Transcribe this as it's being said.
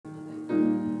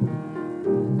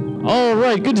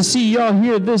right, good to see y'all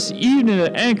here this evening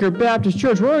at Anchor Baptist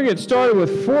Church. We're going to get started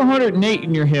with 408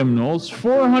 in your hymnals.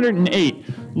 408,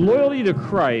 Loyalty to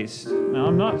Christ. Now,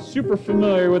 I'm not super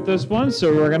familiar with this one,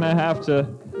 so we're going to have to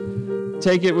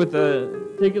take it a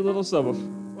little slow.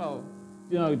 Well,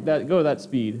 go at that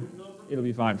speed. It'll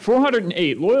be fine.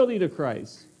 408, Loyalty to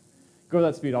Christ. Go at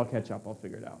that speed, I'll catch up, I'll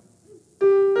figure it out.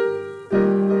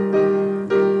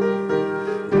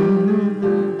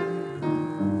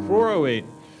 408.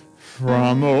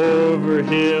 From over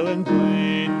hill and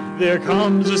plain, there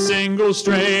comes a single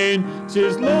strain.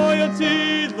 'Tis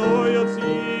loyalty,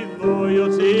 loyalty,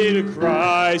 loyalty to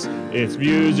Christ. Its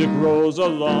music rolls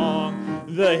along,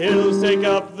 the hills take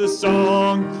up the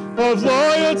song of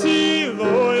loyalty,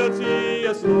 loyalty,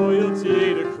 yes,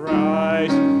 loyalty to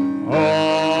Christ.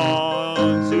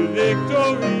 On to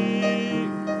victory.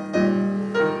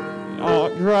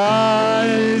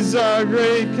 Christ, our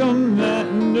great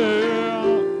commander,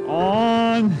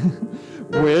 on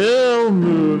we'll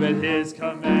move at his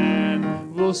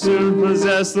command. We'll soon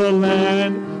possess the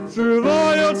land through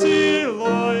loyalty,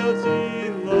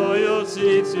 loyalty,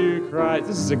 loyalty to Christ.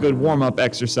 This is a good warm-up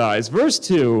exercise. Verse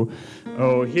 2.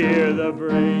 Oh, hear the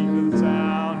break of the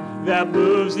sound that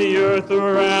moves the earth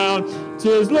around.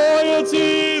 'Tis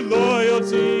loyalty,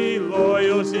 loyalty,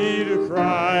 loyalty to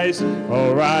Christ.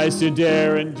 Oh, rise to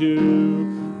dare and do.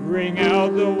 Ring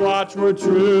out the watchword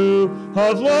true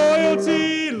of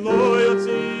loyalty,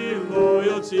 loyalty,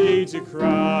 loyalty to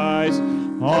Christ.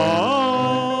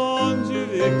 On to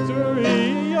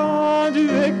victory, on to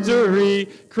victory.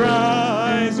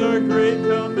 Christ, our great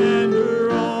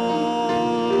commander,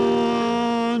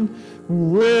 on.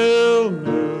 We'll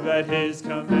move at his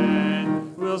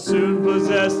command. We'll soon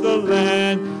possess the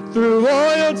land through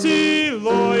loyalty,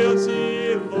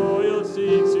 loyalty,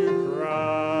 loyalty to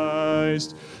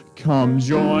Christ. Come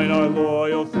join our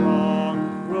loyal throng.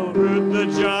 We'll root the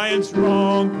giants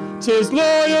wrong. 'Tis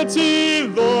loyalty,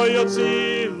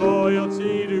 loyalty,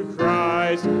 loyalty to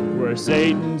Christ. Where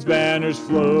Satan's banners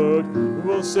float,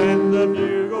 we'll send the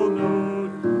bugle note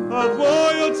of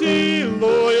loyalty,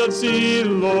 loyalty,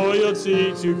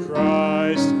 loyalty to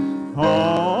Christ.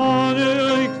 On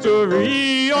to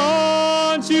victory,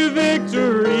 on to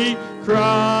victory.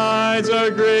 Christ, our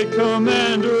great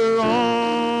commander, on.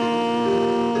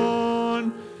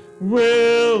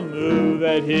 We'll move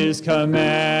at his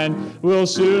command. We'll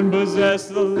soon possess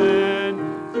the land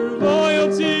through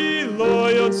loyalty,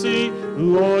 loyalty,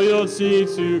 loyalty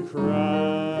to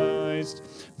Christ.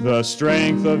 The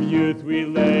strength of youth we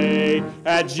lay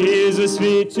at Jesus'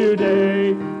 feet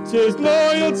today. 'Tis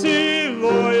loyalty,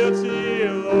 loyalty,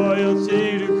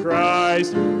 loyalty to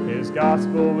Christ. His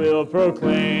gospel will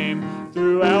proclaim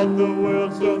throughout the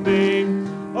world's domain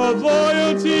of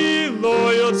loyalty,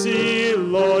 loyalty,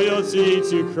 loyalty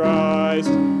to Christ.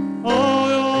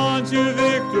 On to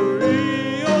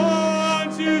victory, on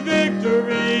to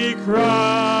victory.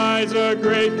 Christ, our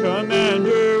great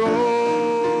commander,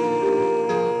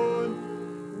 on.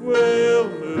 We'll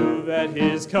move at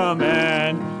his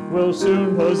command. We'll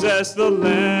soon possess the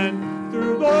land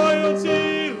through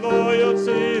loyalty,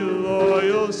 loyalty,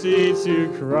 loyalty to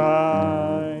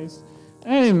Christ.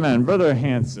 Amen. Brother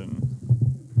Hanson.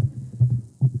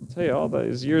 I'll tell you, all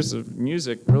those years of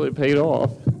music really paid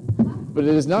off. But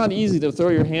it is not easy to throw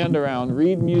your hand around,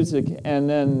 read music, and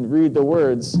then read the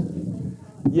words.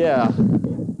 Yeah.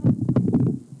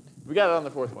 We got it on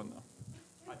the fourth one, though.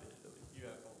 I did. You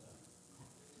got it all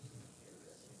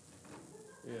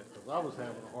done. Yeah, because I was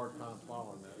having a hard time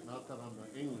following that. Not that I'm an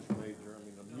English major, I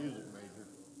mean a music major.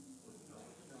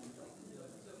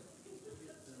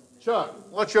 Chuck,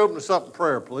 why don't you open us up in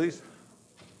prayer, please?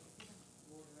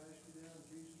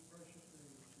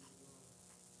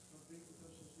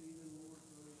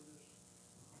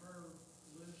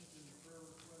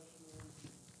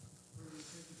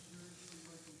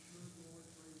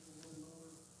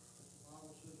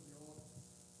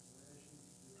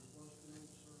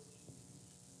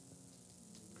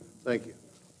 Thank you.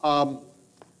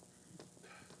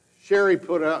 Shirley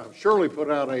put out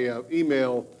a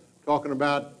email talking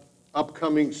about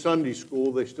upcoming Sunday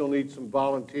school. They still need some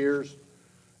volunteers,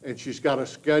 and she's got a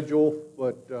schedule,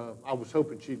 but I was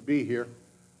hoping she'd be here.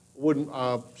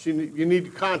 You need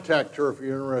to contact her if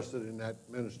you're interested in that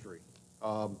ministry.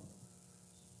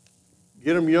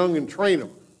 Get them young and train them,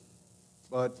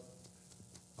 but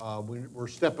we're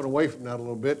stepping away from that a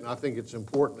little bit, and I think it's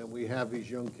important that we have these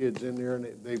young kids in there, and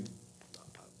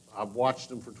I've watched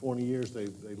them for 20 years. They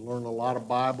learn a lot of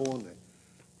Bible, and they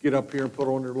get up here and put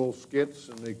on their little skits,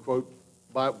 and they quote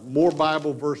more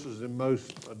Bible verses than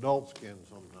most adults can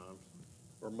sometimes,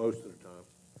 or most of the time.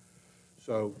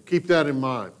 So keep that in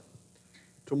mind.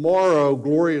 Tomorrow,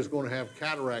 Gloria is going to have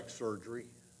cataract surgery.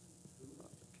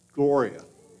 Gloria.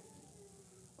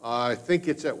 I think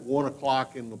it's at 1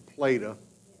 o'clock in La Plata.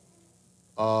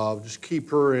 Just keep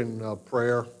her in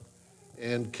prayer.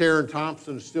 And Karen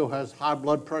Thompson still has high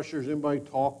blood pressure. Has anybody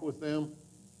talked with them?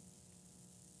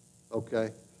 Okay.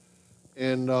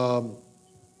 And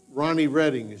Ronnie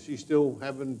Redding, is he still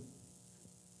having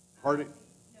heart? No. Our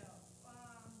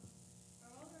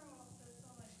older said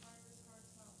something like heart's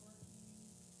not working.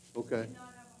 Okay. He did not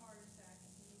have a heart attack.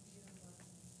 He needs to get him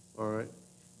blood. All right.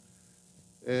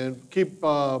 And keep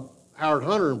Howard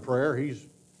Hunter in prayer. He's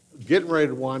getting ready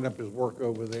to wind up his work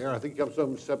over there. I think he comes up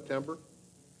in September.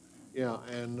 Yeah,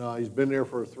 and he's been there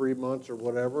for 3 months or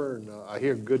whatever, and I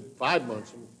hear good 5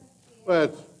 months. Well,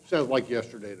 it sounds like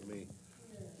yesterday to me.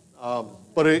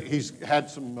 But he's had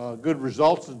some good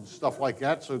results and stuff like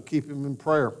that, so keep him in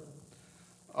prayer.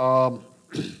 How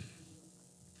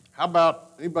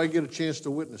about anybody get a chance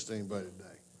to witness to anybody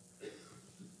today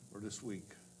or this week?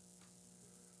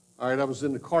 All right, I was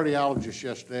in the cardiologist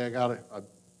yesterday.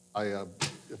 I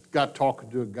got talking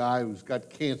to a guy who's got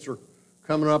cancer,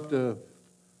 coming up the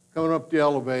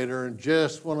elevator, and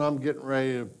just when I'm getting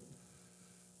ready to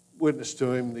witness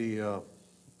to him, the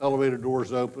elevator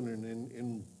doors open, and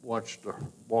in walked a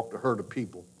herd of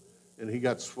people, and he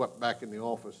got swept back in the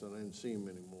office, and I didn't see him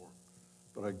anymore.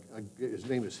 But his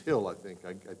name is Hill, I think.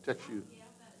 I text you.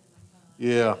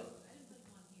 Yeah.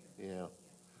 Yeah.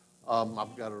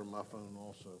 I've got it on my phone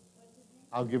also.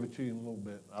 I'll give it to you in a little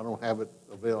bit. I don't have it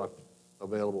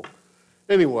available.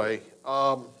 Anyway,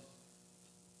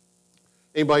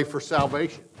 anybody for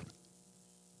salvation?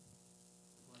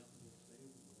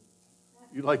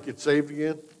 You'd like to get saved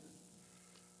again?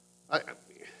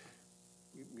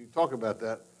 You talk about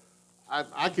that.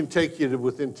 I can take you to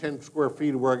within 10 square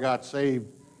feet of where I got saved,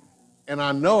 and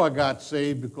I know I got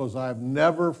saved because I've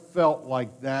never felt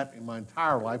like that in my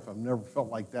entire life. I've never felt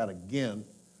like that again.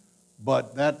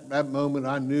 But that moment,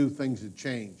 I knew things had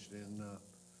changed, and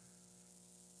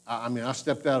I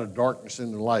stepped out of darkness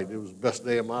into light. It was the best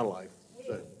day of my life.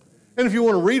 So, and if you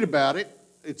want to read about it,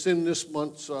 it's in this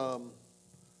month's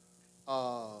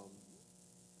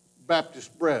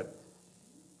Baptist Bread.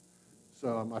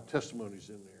 So my testimony's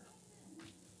in there.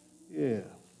 Yeah,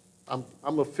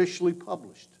 I'm officially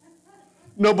published.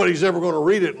 Nobody's ever going to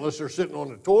read it unless they're sitting on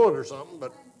the toilet or something,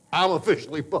 but I'm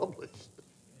officially published.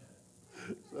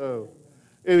 So,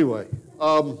 anyway,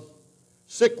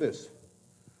 sickness.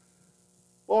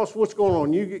 Boss, what's going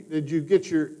on? Did you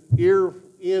get your ear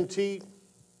ENT? Ear is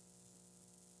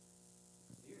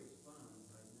fine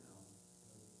right now.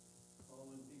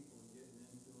 Calling people and getting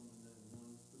into them, and then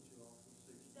one puts you off for 6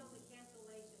 months. Still the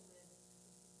cancellation list.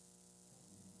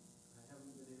 I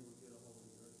haven't been able to get a hold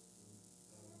of her.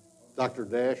 Dr.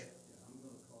 Dash? Yeah, I'm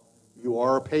going to call him. You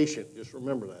are a patient, just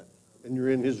remember that. And you're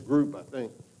in his group, I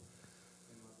think.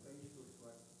 And my face looks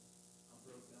like I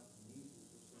broke out the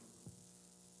measles or something.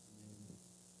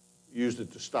 Used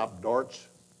it to stop darts.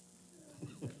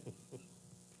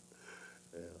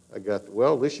 Yeah,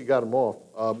 well, at least you got them off.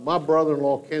 My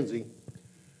brother-in-law, Kenzie,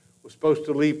 was supposed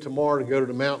to leave tomorrow to go to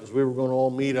the mountains. We were going to all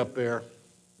meet up there.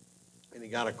 And he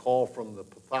got a call from the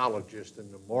pathologist,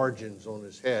 and the margins on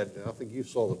his head, and I think you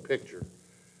saw the picture,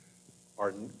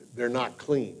 they're not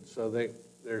clean. So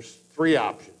there's 3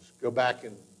 options. Go back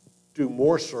and do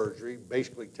more surgery,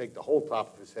 basically take the whole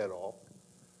top of his head off.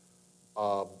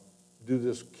 Do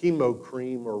this chemo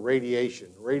cream or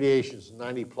radiation. Radiation is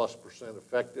 90+%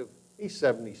 effective. He's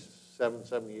 77,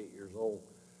 78 years old.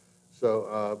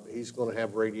 So he's going to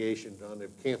have radiation done.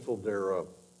 They've canceled their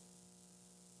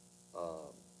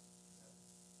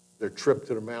trip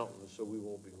to the mountains, so we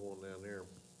won't be going down there.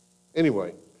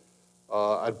 Anyway,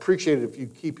 I'd appreciate it if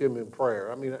you'd keep him in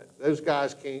prayer. I mean, those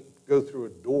guys can't go through a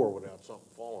door without something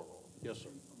falling on them. Yes, sir.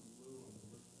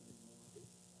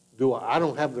 I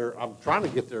don't have I'm trying to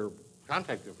get their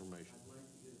contact information.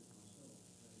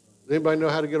 Does anybody know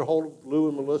how to get a hold of Lou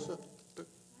and Melissa?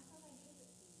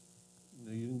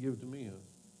 No, you didn't give it to me, huh?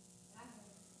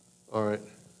 All right. Do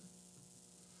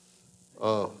we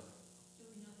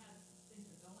know how things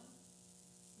are going?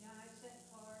 Yeah, I sent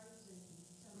cards and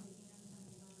somebody in,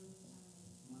 somebody on.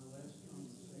 My last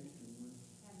conversation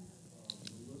with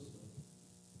Melissa,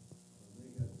 they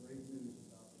got great news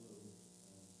about Lou.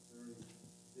 Very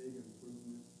big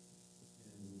improvement,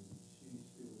 and she's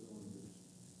still going to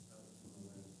that was my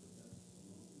last, but that's a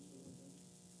month or so ago.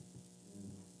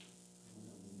 And I don't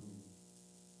have the number.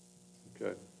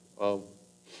 Okay.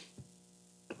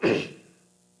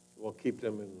 We'll keep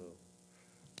them in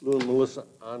Lou and Melissa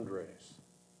Andres.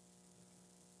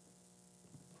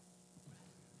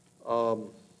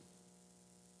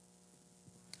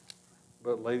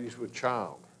 ladies with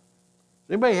child.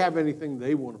 Does anybody have anything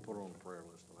they want to put on the prayer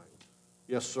list tonight?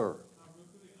 Yes, sir. Real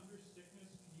quickly, under sickness,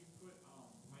 can you put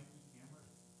Mikey Hammer?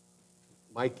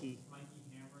 Mikey? Mikey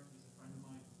Hammer, he's a friend of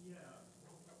mine. He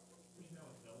came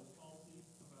down with Bell's palsy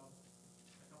about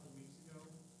a couple weeks ago,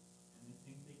 and they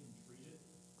think they can treat it,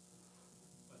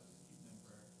 but just keep him in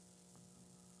prayer.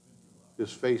 Been through a lot.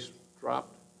 His face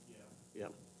dropped? Yeah.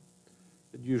 Yeah.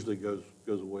 It usually goes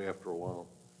away after a while.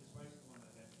 His wife's the one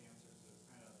that had cancer, so it's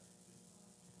kind of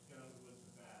got out of the woods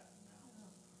with that, and now.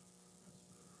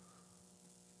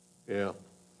 Yeah.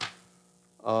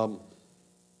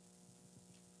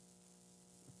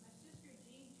 My sister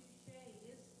Jean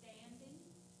Touche is standing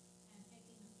and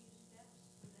taking a few steps,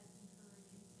 so that's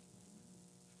encouraging.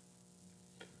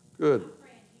 Good. I'm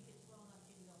praying she gets well enough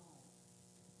she can go home.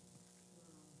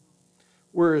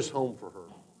 Where is home for her?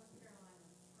 North Carolina,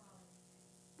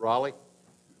 Raleigh. Raleigh?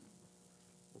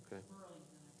 Okay.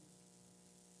 Burlington, I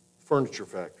think. Furniture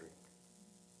factory.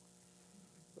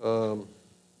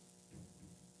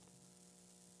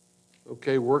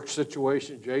 Okay, work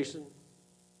situation, Jason?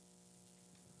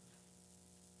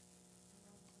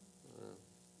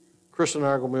 Chris and I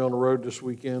are going to be on the road this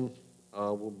weekend.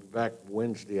 We'll be back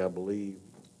Wednesday, I believe.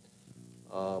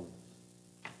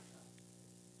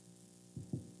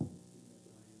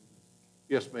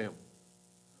 Yes, ma'am.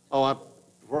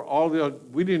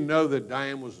 We didn't know that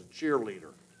Diane was a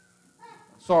cheerleader.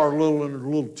 I saw her in her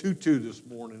little tutu this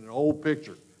morning, an old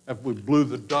picture, after we blew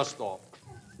the dust off.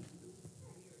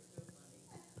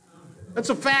 That's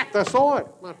a fact, I saw it.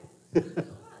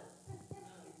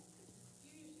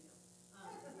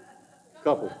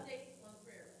 Couple. Updates on the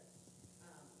prayer list.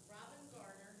 Robin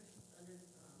Garner, who's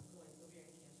going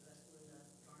ovarian cancer, that's Linda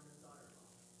Garner's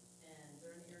daughter-in-law. And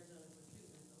they're in Arizona for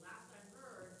treatment. The last I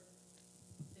heard,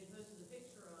 they posted a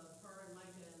picture of her and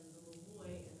Micah and the little boy,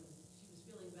 and she was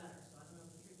feeling better. So I don't know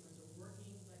if the treatments are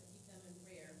working, but keep them in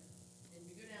prayer. And if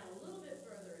you go down a little bit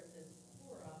further, it says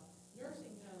Cora,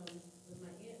 nursing home with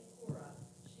my Aunt Cora.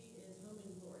 She is home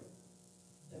in glory.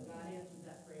 So God answered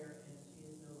that prayer, and she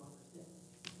is no longer sick.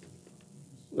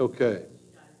 Okay.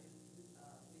 She died a few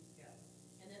weeks ago.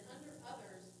 And then under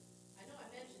others, I know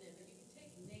I mentioned it, but you can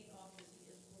take Nate off because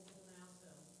he is corporal now, so.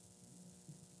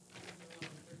 He's no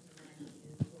longer 39, he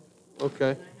is corporal.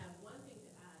 Okay. And I have one thing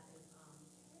to add is,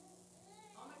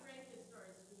 all my grandkids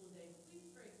started school today.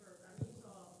 Please pray for, you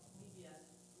saw VBS,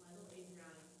 my little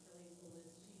Adriana, Kelly's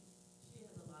oldest, she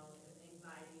has a lot of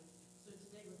anxiety. So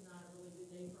today was not a really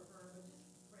good day for her, but just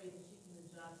pray that she can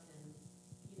adjust and,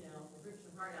 it rips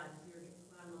her heart out to see her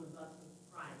climbing on the bus and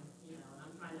crying, and I'm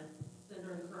trying to send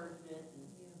her encouragement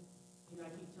and,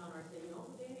 I keep telling her, I say,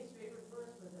 Danny's favorite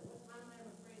verse was at what time I am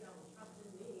afraid I will trust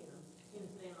in me, and I'm,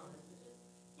 saying all this, but just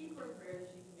keep her in prayer that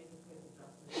she can make a quick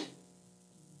adjustment.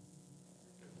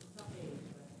 It's a tough age,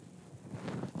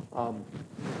 but.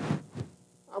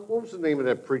 What was the name of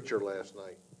that preacher last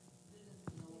night?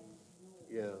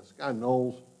 Yeah, this guy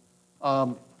Knowles.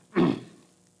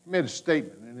 He made a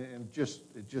statement, and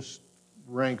it just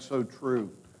rang so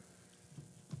true.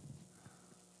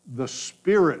 The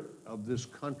spirit of this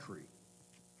country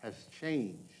has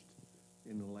changed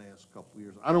in the last couple of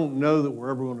years. I don't know that we're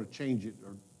ever going to change it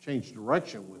or change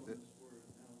direction with it.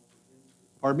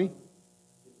 Pardon me? It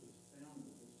was founded,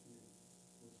 this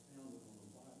was founded on the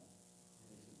Bible,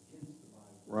 and it's against the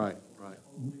Bible. Right.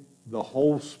 The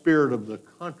whole spirit of the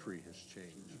country has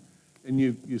changed. And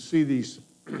you see these,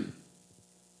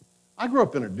 I grew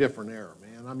up in a different era,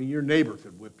 man. I mean, your neighbor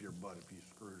could whip your butt if you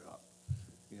screwed up,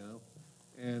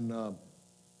 And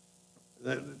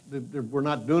we're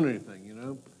not doing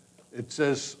anything, It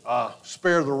says,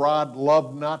 spare the rod,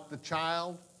 love not the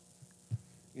child.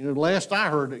 Last I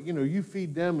heard that, you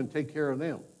feed them and take care of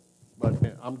them. But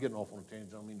I'm getting off on a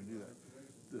tangent, I don't mean to do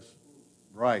that.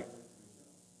 Right.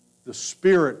 The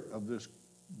spirit of this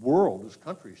world, this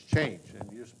country has changed,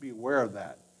 and you just be aware of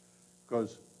that.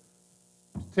 Because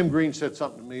Tim Green said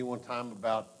something to me one time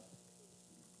about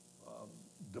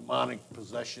demonic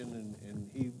possession, and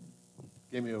he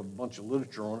gave me a bunch of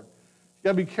literature on it. You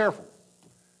got to be careful.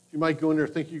 You might go in there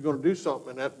and think you're going to do something,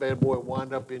 and that bad boy will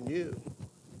wind up in you.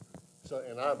 So,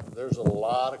 there's a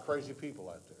lot of crazy people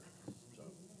out there. So,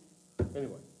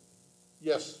 anyway,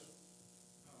 yes.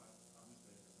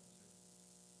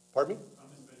 Pardon me? I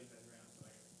want to thank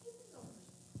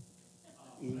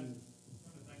you. We had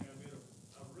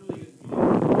a really good meeting.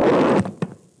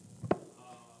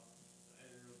 A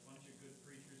bunch of good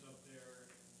preachers up there.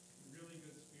 Really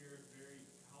good spirit, very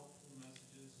helpful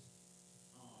messages.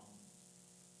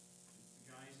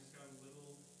 The guys just got a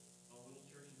little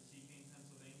church in Seacane,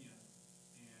 Pennsylvania,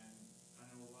 and I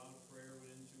know a lot of prayer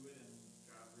went into it, and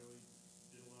God really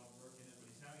did a lot of work in it. But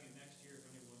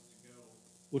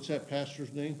What's that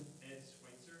pastor's name? Ed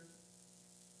Schweitzer.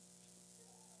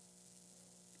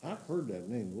 I've heard that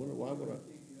name. Why would I?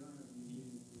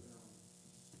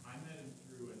 I met him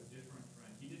through a different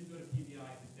friend. He didn't go to PBI.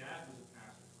 His dad was a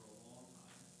pastor for a long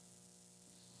time.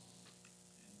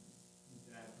 And his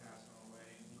dad passed on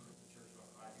away, and he took the church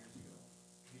about 5 years ago.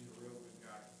 He's a real good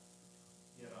guy.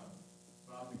 He had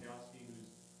Bob Migalski,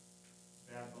 who's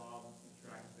Bad Bob, the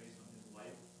track is based on his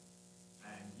life.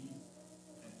 And he's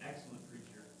an excellent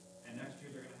preacher. And next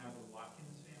year they're going to have the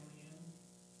Watkins family in.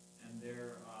 And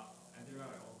they're out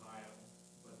of Ohio,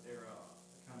 but they're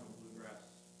kind of a bluegrass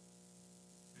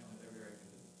family. They're very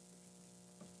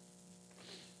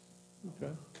good.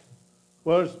 Okay.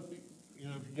 Well, you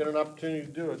know, if you get an opportunity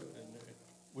to do it, and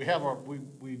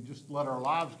we just let our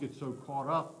lives get so caught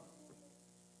up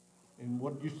in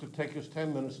what used to take us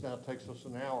 10 minutes now takes us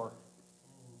an hour,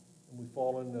 and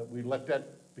we let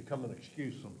that become an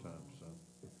excuse sometimes.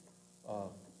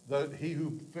 So, he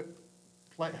who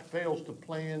fails to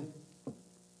plan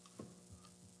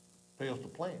fails to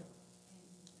plan.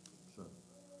 So,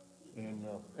 and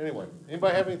anyway,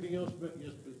 anybody have anything else?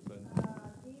 Yes, Ben.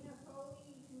 Dina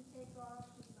Foley can take off,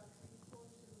 she's about 3/4 of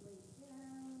the way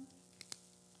down.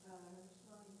 Her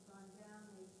swelling's gone down,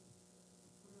 they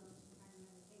put her on some kind of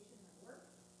medication at work.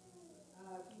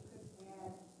 If you could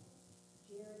add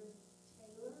Jared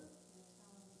Taylor, that's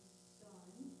Helen's son,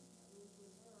 that lives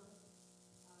with her.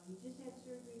 He just had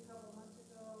surgery a couple months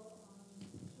ago on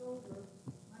the shoulder.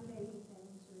 Monday he's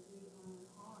having surgery on an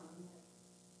arm that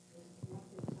is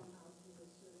connected somehow to the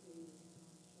surgery on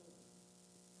the shoulder.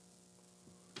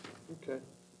 Okay.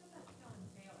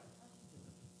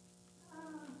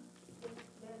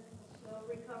 Then a slow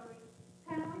recovery,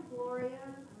 kind of like Gloria.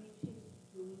 I mean, she's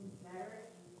doing better,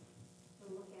 and to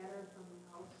look at her from the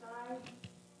outside,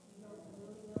 you don't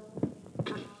really know anything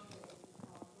about it. If you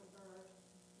talk with her,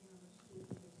 you know, she is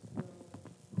still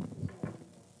presenting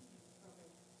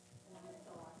perfect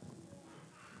thoughts.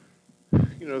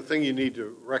 You know, the thing you need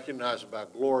to recognize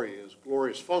about Gloria is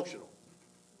Gloria's functional.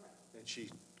 And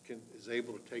she is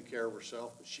able to take care of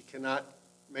herself, but she cannot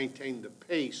maintain the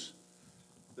pace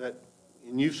that,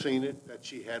 and you've seen it, that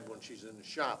she had when she's in the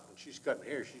shop. When she's cutting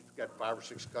hair, she's got 5 or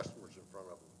 6 customers in front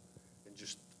of her and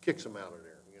just kicks them out of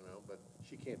there, you know, but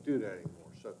she can't do that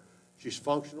anymore. So she's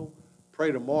functional.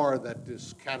 Pray tomorrow that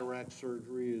this cataract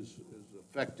surgery is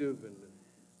effective and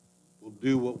will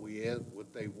do what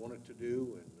they want it to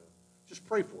do, and just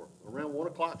pray for her. Around 1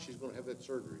 o'clock, she's going to have that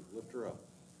surgery. Lift her up.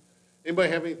 Anybody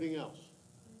have anything else?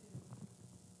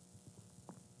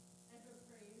 And for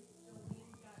praise, Jolene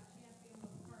got champion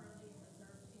with Carly,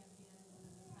 reserve champion in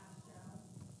the past show.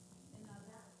 And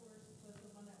that course was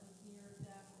the one that was near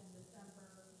death in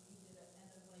December. We did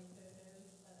end of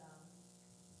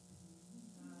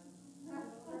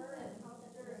life photos, but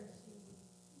helped her, and she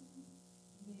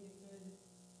made a good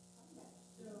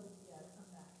show. Yeah, come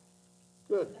back.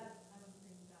 Good. That I would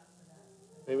praise God for that.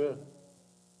 Amen.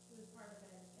 She was part of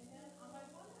it. And then I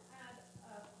want to add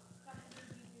something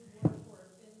we do work for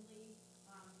Finley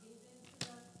Haven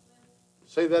to us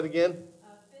with. Say that again.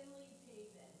 Finley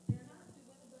Haven. They're not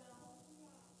doing well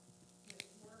with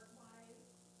work-wise,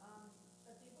 but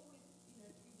they've always,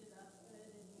 treated us good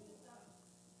and used us.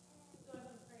 So I'm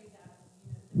gonna pray that,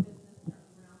 the business turns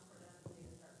around for them and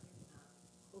they start picking up.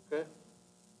 Okay.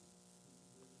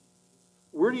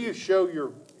 Where do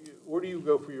you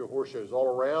go for your horse shows? All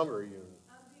around, or are you The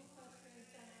equestrian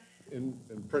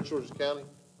center. in Prince George's County?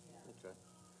 Okay.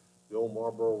 The old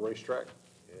Marlboro racetrack?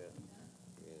 Yeah.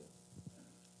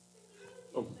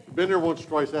 Oh, been there once or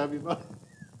twice, have you?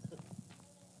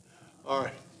 All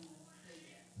right.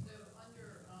 So under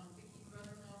Vicky's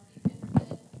brother-in-law, Steve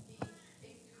Henderson, he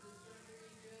came through the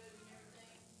surgery good and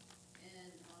everything,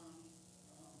 and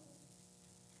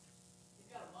he's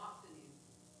got a box in his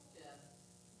chest,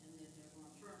 and then they're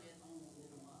gonna turn it on in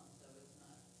a month, so it's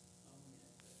not on yet.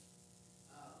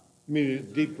 But, You mean a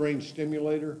deep brain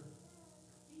stimulator?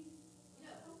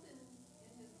 yeah, something in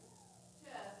his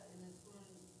chest, and it's going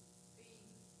to be,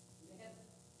 they have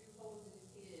 2 holes in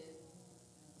his head.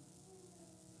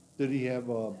 Did he have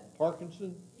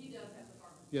Parkinson? He does have the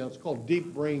Parkinson's. Yeah, it's called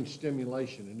deep brain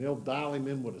stimulation, and they'll dial him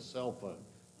in with a cell phone.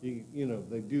 You know,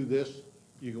 they do this,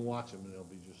 you can watch them, and they'll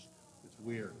be just, it's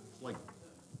weird. It's like,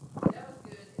 That was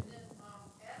good, and then,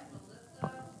 Aunt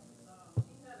Melissa,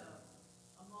 she had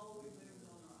a mole removed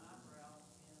on her eyebrow,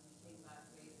 and came back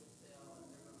basal cell, and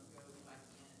they're gonna go back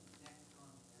in next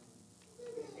month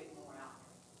and take more out.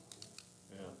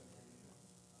 yeah.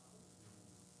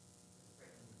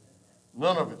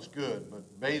 None of it's good, but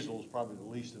basil's probably the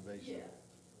least invasive. Yeah.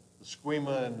 The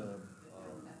squema and the, Have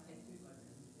to take 2 months.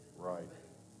 right.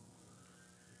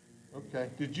 Okay,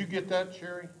 did you get that,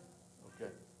 Sherry? Okay.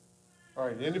 All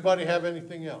right, anybody have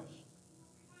anything else?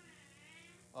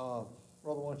 Brother,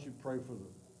 why don't you pray for the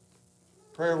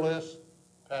prayer list,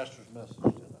 pastor's message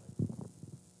tonight.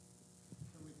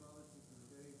 Heavenly Father, thank you for the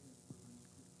day, thank you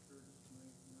for the church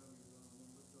tonight. Now we want to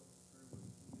lift up the prayer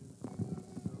list to you,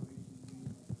 salvation needs, people who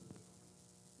are sick, pray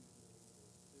for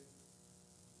people's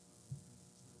work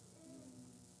situations, pray what we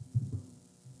need,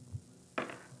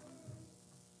 without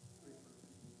will,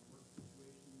 preaching and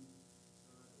teaching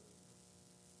right.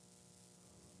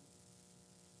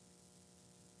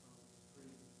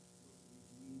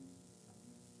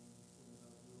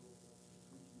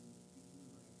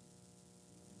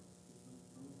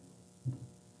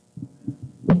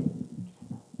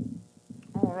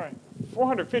 All right.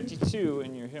 452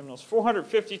 in your hymnals.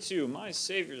 452, My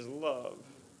Savior's Love.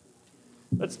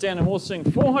 Let's stand and we'll sing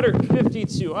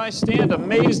 452. I stand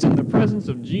amazed in the presence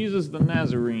of Jesus the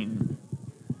Nazarene.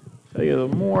 I tell you,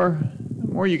 the more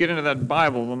you get into that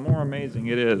Bible, the more amazing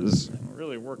it is. It'll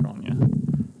really work on you.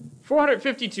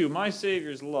 452, My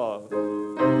Savior's Love.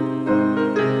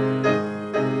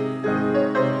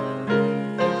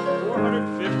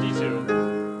 452.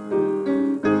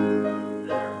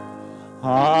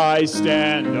 I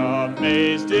stand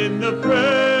amazed in the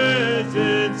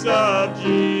presence of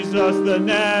Jesus the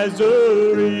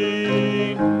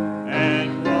Nazarene,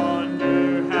 and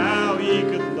wonder how he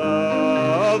could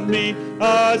love me,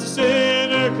 a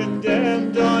sinner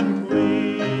condemned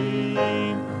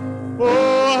unclean.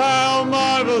 Oh, how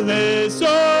marvelous,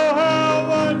 oh, how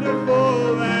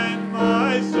wonderful, and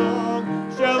my song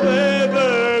shall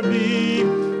ever be.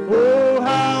 Oh,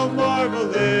 how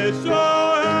marvelous,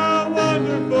 oh, how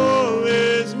wonderful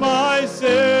is my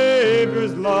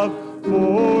Savior's love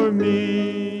for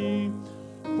me.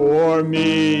 For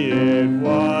me it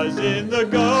was in the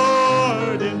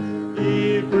garden,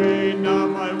 he prayed, not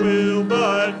my will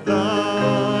but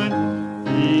thine.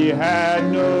 He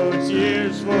had no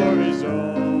tears for his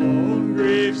own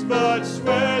griefs, but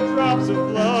sweat drops of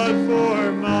blood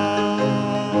for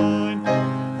mine.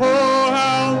 Oh,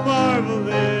 how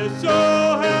marvelous,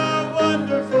 oh, how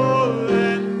wonderful,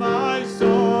 and my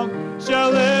song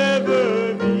shall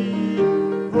ever be.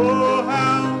 Oh,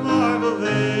 how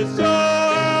marvelous, oh,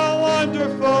 how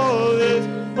wonderful is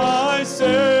my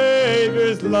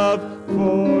Savior's love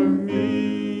for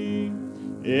me.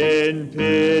 In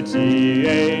pity,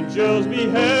 angels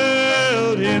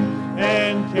beheld him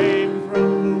and came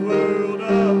from the world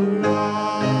of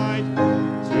light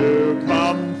to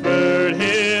comfort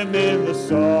him in the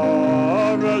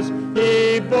sorrows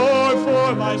he bore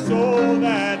for my soul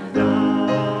that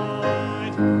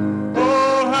night.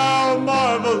 Oh, how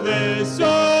marvelous, oh,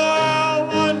 how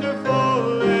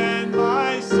wonderful, and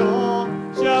my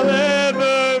song shall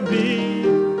ever be.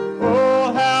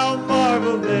 Oh, how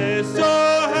marvelous,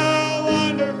 oh, how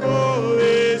wonderful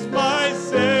is my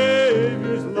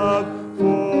Savior's love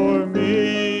for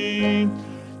me.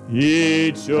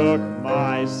 He took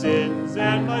my sins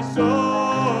and my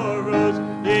sorrows,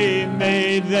 he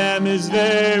made them his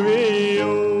very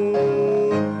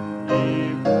own.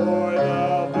 He bore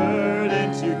the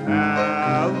burden to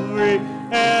Calvary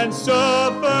and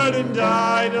suffered and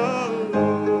died alone.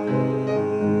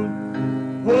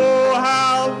 Oh,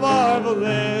 how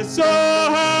marvelous, oh,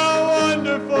 how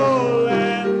wonderful,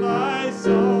 and my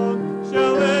song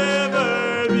shall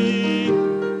ever be.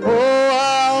 Oh,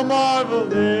 how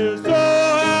marvelous,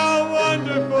 oh, how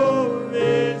wonderful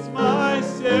is my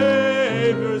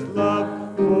Savior's love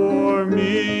for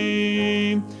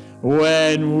me.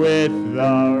 When with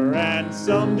the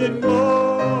ransomed in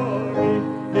glory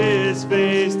his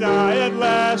face I at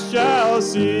last shall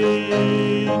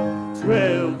see,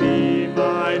 'twill be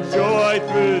my joy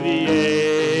through the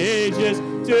ages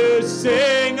to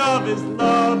sing of his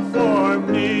love for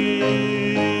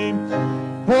me.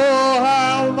 Oh,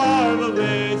 how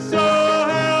marvelous, oh,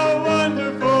 how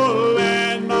wonderful,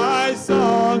 and my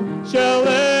song shall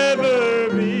ever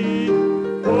be.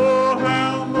 Oh,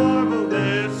 how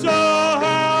marvelous, oh,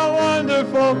 how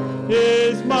wonderful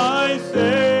is my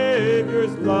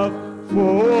Savior's love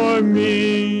for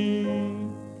me.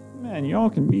 Man, y'all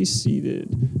can be seated.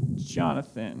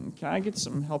 Jonathan, can I get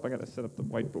some help? I got to set up the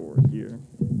whiteboard here.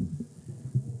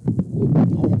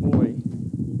 Oh, boy.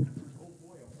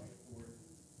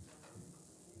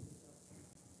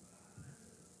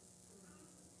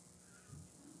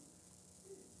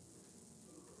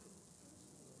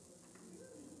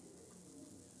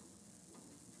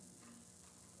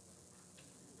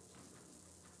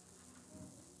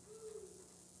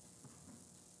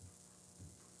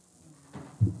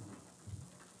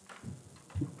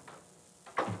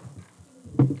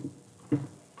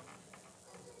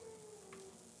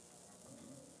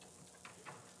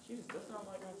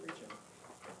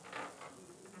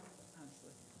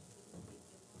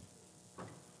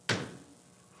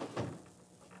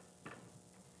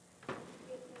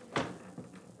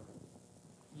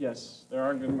 Yes, there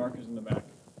are good markers in the back.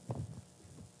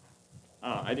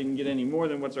 I didn't get any more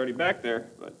than what's already back there,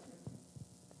 but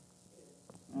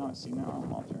now I see now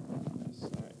I'll turn around on this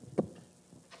side.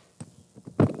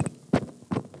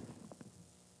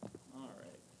 All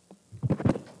right.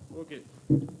 We'll get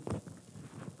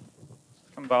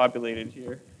combobulated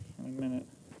here in a minute.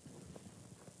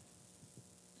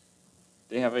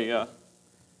 They have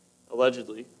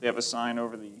allegedly, they have a sign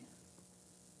over the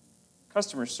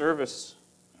customer service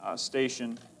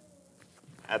station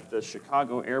at the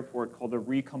Chicago airport called the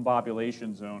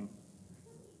recombobulation zone.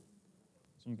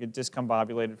 So you get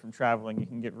discombobulated from traveling, you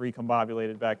can get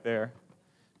recombobulated back there.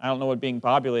 I don't know what being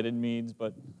bobulated means,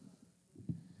 but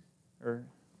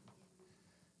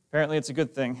apparently it's a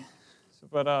good thing. So,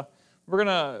 but we're going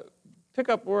to pick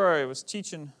up where I was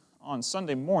teaching on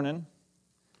Sunday morning,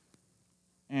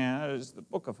 and that is the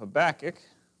book of Habakkuk.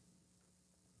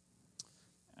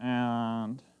 And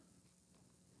I'm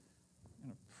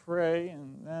going to pray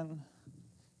and then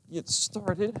get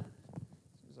started,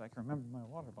 as I can remember my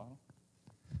water bottle.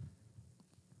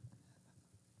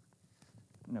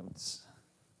 Notes.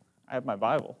 I have my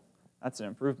Bible. That's an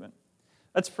improvement.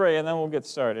 Let's pray, and then we'll get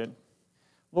started.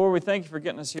 Lord, we thank you for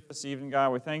getting us here this evening,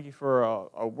 God. We thank you for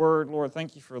a word, Lord.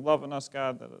 Thank you for loving us,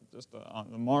 God, just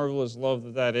the marvelous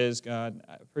love that is, God.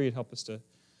 I pray you'd help us to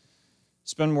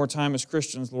spend more time as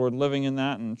Christians, Lord, living in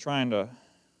that and trying to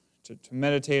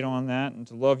meditate on that and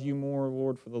to love you more,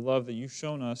 Lord, for the love that you've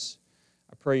shown us.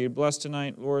 I pray you'd bless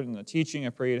tonight, Lord, in the teaching. I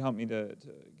pray you'd help me to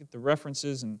get the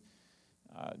references and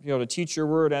be able to teach your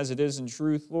word as it is in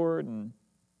truth, Lord, and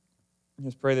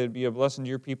just pray that it'd be a blessing to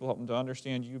your people, help them to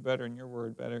understand you better and your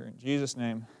word better. In Jesus'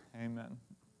 name, amen.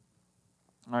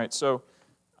 All right, so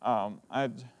Brother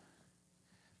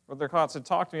Klotz had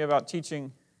talked to me about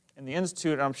teaching in the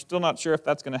Institute. I'm still not sure if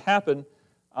that's going to happen,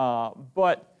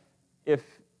 but if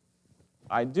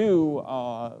I do,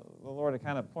 the Lord had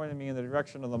kind of pointed me in the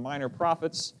direction of the minor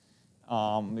prophets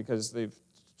because they've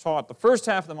taught the first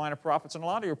half of the minor prophets, and a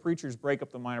lot of your preachers break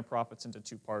up the minor prophets into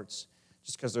two parts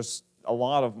just because there's a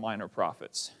lot of minor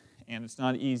prophets, and it's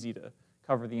not easy to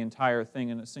cover the entire thing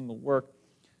in a single work.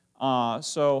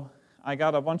 So I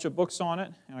got a bunch of books on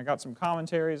it, and I got some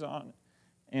commentaries on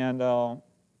it, and I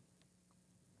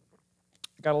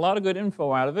got a lot of good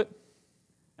info out of it,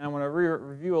 and I'm going to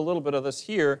review a little bit of this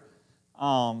here.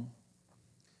 The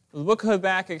book of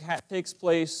Habakkuk takes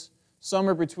place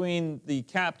somewhere between the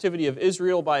captivity of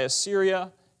Israel by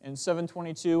Assyria in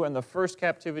 722 and the first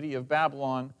captivity of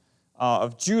Babylon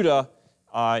of Judah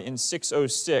in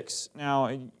 606. Now,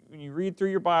 when you read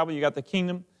through your Bible, you got the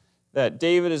kingdom that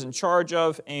David is in charge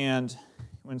of, and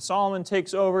when Solomon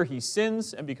takes over, he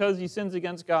sins, and because he sins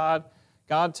against God,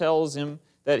 God tells him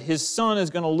that his son is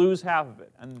going to lose half of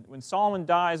it. And when Solomon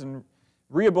dies and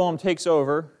Rehoboam takes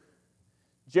over,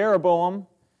 Jeroboam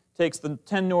takes the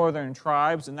 10 northern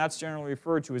tribes, and that's generally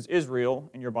referred to as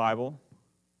Israel in your Bible.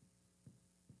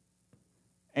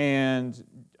 And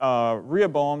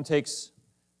Rehoboam takes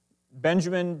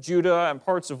Benjamin, Judah, and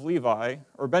parts of Levi,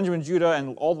 or Benjamin, Judah,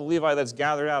 and all the Levi that's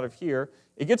gathered out of here.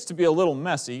 It gets to be a little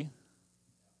messy.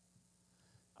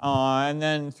 And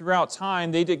then throughout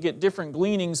time, they did get different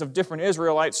gleanings of different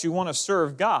Israelites who want to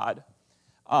serve God.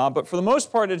 But for the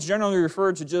most part, it's generally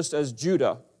referred to just as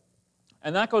Judah.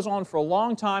 And that goes on for a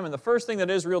long time, and the first thing that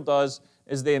Israel does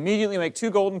is they immediately make two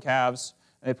golden calves,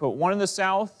 and they put one in the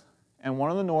south and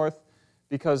one in the north,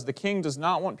 because the king does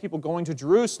not want people going to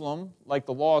Jerusalem, like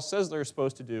the law says they're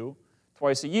supposed to do,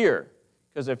 twice a year.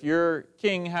 Because if your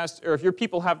king has, or if your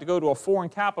people have to go to a foreign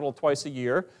capital twice a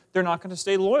year, they're not going to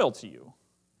stay loyal to you.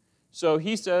 So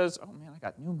he says, oh man, I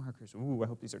got new markers. Ooh, I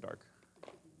hope these are dark.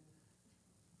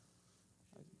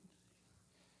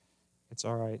 It's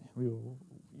all right.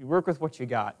 You work with what you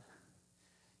got.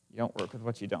 You don't work with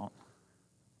what you don't.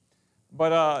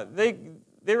 But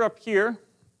they're up here,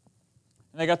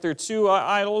 and they got their two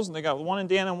idols, and they got one in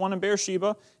Dan and one in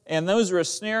Beersheba, and those are a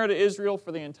snare to Israel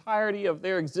for the entirety of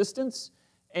their existence.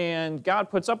 And God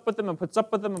puts up with them and puts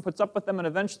up with them and puts up with them, and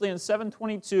eventually in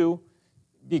 722,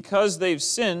 because they've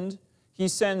sinned, he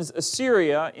sends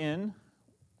Assyria in,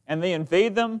 and they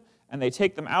invade them, and they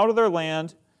take them out of their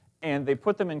land, and they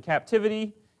put them in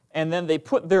captivity, and then they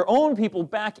put their own people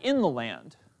back in the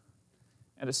land.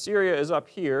 And Assyria is up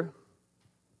here.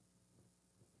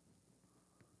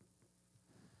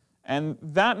 And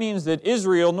that means that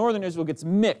Israel, northern Israel, gets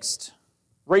mixed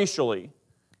racially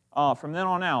from then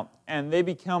on out. And they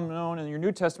become known in your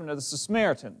New Testament as the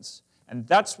Samaritans. And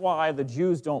that's why the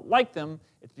Jews don't like them.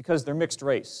 It's because they're mixed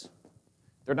race.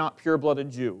 They're not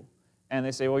pure-blooded Jew. And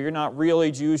they say, well, you're not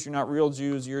really Jews, you're not real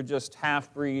Jews, you're just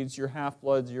half-breeds, you're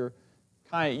half-bloods, you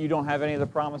don't have any of the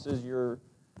promises, you're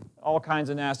all kinds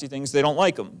of nasty things. They don't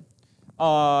like them.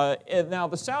 And now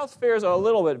the South fares a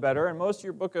little bit better, and most of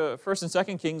your book of 1st and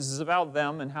 2nd Kings is about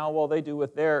them and how well they do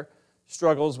with their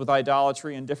struggles with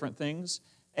idolatry and different things.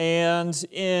 And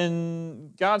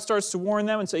God starts to warn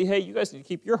them and say, hey, you guys need to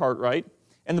keep your heart right.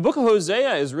 And the book of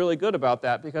Hosea is really good about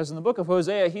that, because in the book of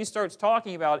Hosea, he starts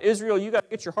talking about Israel, you got to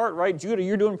get your heart right. Judah,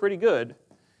 you're doing pretty good.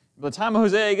 By the time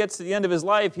Hosea gets to the end of his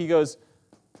life, he goes,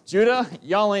 Judah,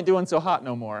 y'all ain't doing so hot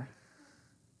no more.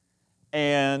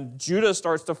 And Judah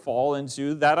starts to fall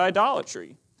into that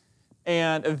idolatry.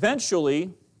 And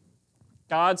eventually,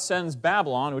 God sends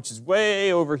Babylon, which is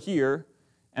way over here,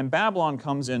 and Babylon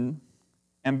comes in,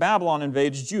 and Babylon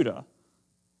invades Judah.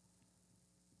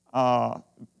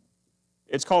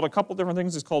 It's called a couple different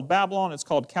things. It's called Babylon, it's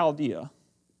called Chaldea.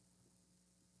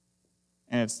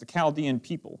 And it's the Chaldean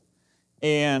people.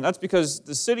 And that's because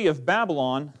the city of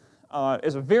Babylon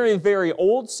is a very, very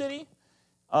old city.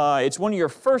 It's one of your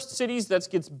first cities that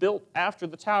gets built after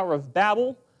the Tower of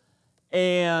Babel,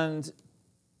 and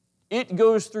it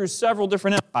goes through several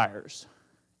different empires.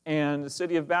 And the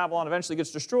city of Babylon eventually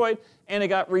gets destroyed, and it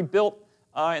got rebuilt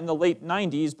in the late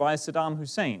 90s by Saddam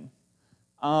Hussein.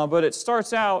 But it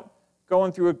starts out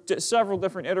going through several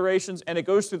different iterations, and it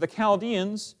goes through the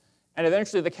Chaldeans, and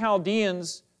eventually the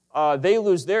Chaldeans, they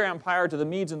lose their empire to the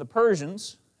Medes and the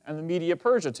Persians, and the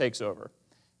Media-Persia takes over.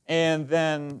 And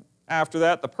then after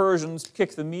that, the Persians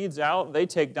kick the Medes out, they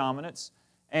take dominance,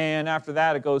 and after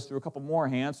that it goes through a couple more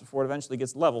hands before it eventually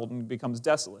gets leveled and becomes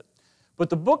desolate. But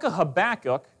the book of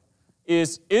Habakkuk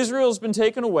is Israel's been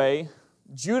taken away,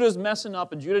 Judah's messing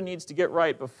up, and Judah needs to get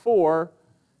right before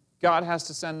God has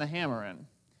to send the hammer in.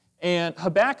 And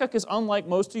Habakkuk is unlike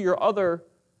most of your other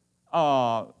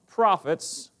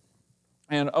prophets.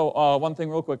 And one thing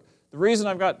real quick. The reason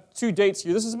I've got 2 dates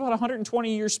here, this is about a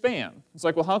 120-year span. It's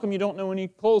like, well, how come you don't know any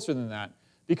closer than that?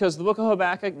 Because the book of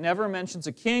Habakkuk never mentions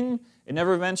a king. It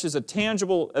never mentions a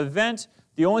tangible event.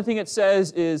 The only thing it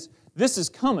says is, this is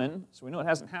coming. So we know it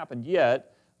hasn't happened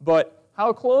yet. But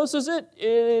how close is it?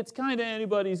 It's kind of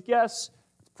anybody's guess.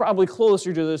 It's probably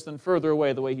closer to this than further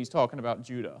away, the way he's talking about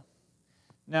Judah.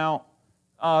 Now,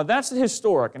 that's the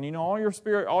historic. And you know, all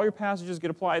your passages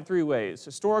get applied 3 ways: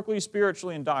 historically,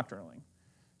 spiritually, and doctrinally.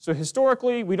 So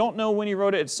historically, we don't know when he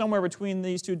wrote it. It's somewhere between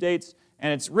these 2 dates,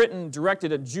 and it's written,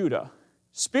 directed at Judah.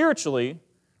 Spiritually,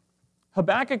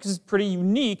 Habakkuk is pretty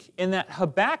unique in that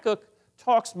Habakkuk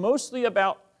talks mostly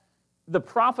about the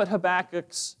prophet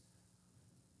Habakkuk's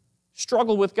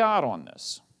struggle with God on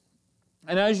this.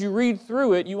 And as you read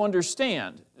through it, you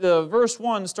understand. The verse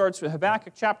 1 starts with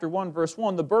Habakkuk chapter 1, verse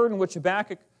 1, the burden which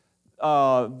Habakkuk,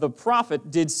 the prophet,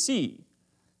 did see.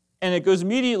 And it goes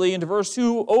immediately into verse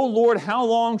 2, O Lord, how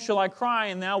long shall I cry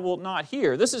and thou wilt not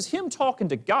hear? This is him talking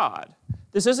to God.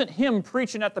 This isn't him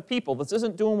preaching at the people. This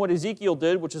isn't doing what Ezekiel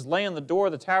did, which is lay on the door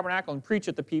of the tabernacle and preach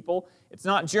at the people. It's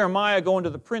not Jeremiah going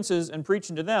to the princes and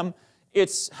preaching to them.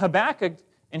 It's Habakkuk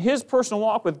in his personal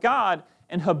walk with God,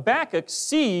 and Habakkuk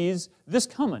sees this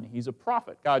coming. He's a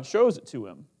prophet. God shows it to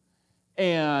him.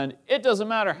 And it doesn't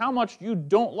matter how much you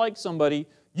don't like somebody,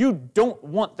 you don't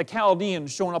want the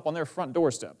Chaldeans showing up on their front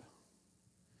doorstep.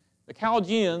 The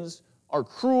Chaldeans are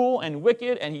cruel and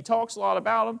wicked, and he talks a lot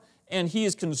about them, and he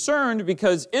is concerned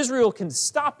because Israel can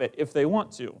stop it if they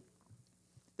want to.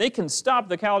 They can stop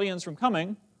the Chaldeans from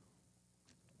coming,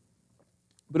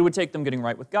 but it would take them getting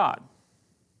right with God.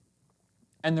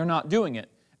 And they're not doing it.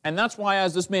 And that's why,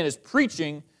 as this man is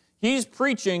preaching, he's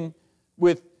preaching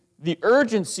with the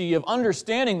urgency of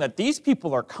understanding that these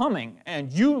people are coming,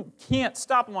 and you can't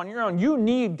stop them on your own. You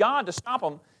need God to stop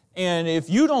them. And if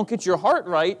you don't get your heart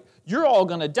right, you're all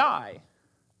going to die.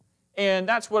 And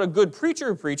that's what a good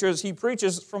preacher preaches. He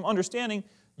preaches from understanding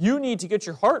you need to get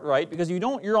your heart right, because you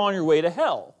don't, you're on your way to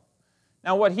hell.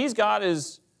 Now what he's got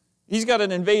is, he's got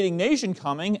an invading nation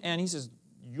coming, and he says,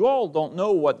 you all don't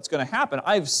know what's going to happen.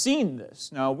 I've seen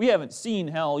this. Now, we haven't seen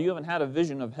hell. You haven't had a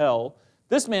vision of hell.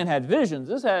 This man had visions.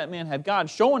 This man had God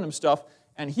showing him stuff,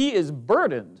 and he is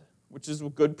burdened, which is a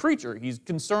good preacher. He's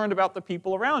concerned about the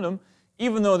people around him,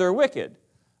 even though they're wicked.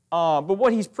 But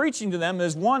what he's preaching to them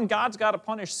is, one, God's got to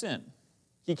punish sin.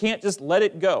 He can't just let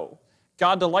it go.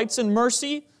 God delights in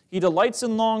mercy. He delights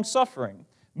in long-suffering.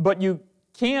 But you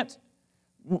can't,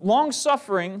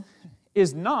 long-suffering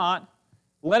is not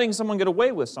letting someone get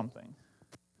away with something.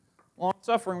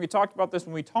 Long-suffering, we talked about this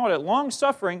when we taught it,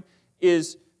 long-suffering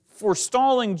is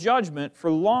forestalling judgment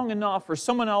for long enough for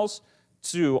someone else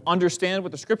to understand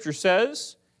what the Scripture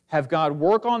says, have God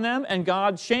work on them, and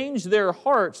God change their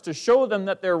hearts to show them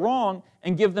that they're wrong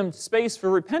and give them space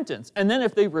for repentance. And then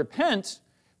if they repent,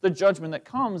 the judgment that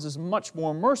comes is much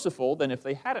more merciful than if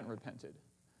they hadn't repented.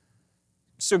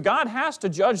 So God has to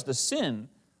judge the sin,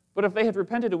 but if they had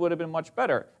repented, it would have been much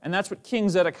better. And that's what King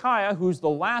Zedekiah, who's the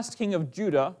last king of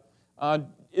Judah,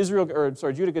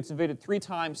 Judah gets invaded 3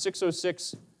 times,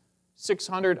 606,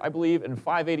 600, I believe, and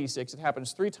 586. It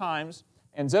happens 3 times.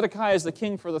 And Zedekiah is the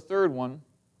king for the 3rd one,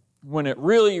 when it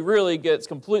really, really gets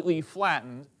completely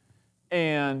flattened.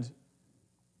 And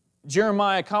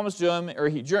Jeremiah comes to him, or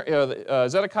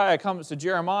Zedekiah comes to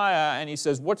Jeremiah, and he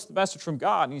says, what's the message from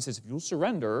God? And he says, if you'll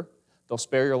surrender, they'll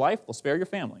spare your life, they'll spare your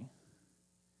family.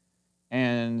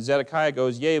 And Zedekiah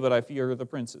goes, yea, but I fear the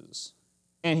princes.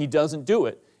 And he doesn't do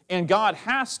it. And God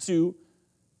has to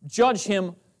judge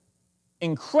him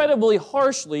incredibly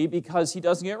harshly because he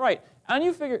doesn't get it right. And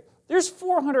you figure, there's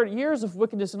 400 years of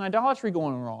wickedness and idolatry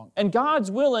going wrong. And God's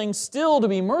willing still to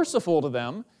be merciful to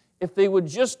them if they would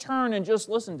just turn and just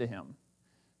listen to him.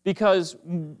 Because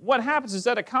what happens to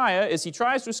Zedekiah is he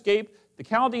tries to escape, the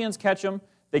Chaldeans catch him,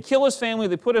 they kill his family,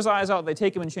 they put his eyes out, they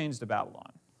take him in chains to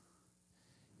Babylon.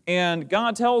 And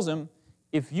God tells him,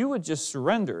 if you had just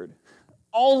surrendered,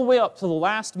 all the way up to the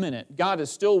last minute, God is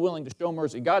still willing to show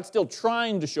mercy. God's still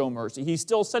trying to show mercy. He's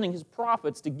still sending his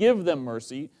prophets to give them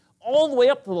mercy, all the way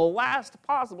up to the last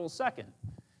possible second.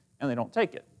 And they don't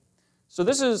take it. So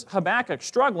this is Habakkuk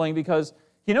struggling because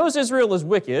he knows Israel is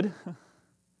wicked,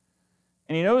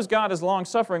 and he knows God is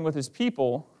long-suffering with his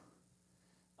people,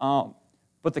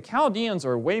 but the Chaldeans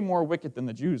are way more wicked than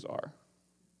the Jews are.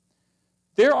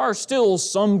 There are still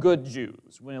some good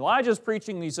Jews. When Elijah's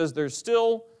preaching, he says there's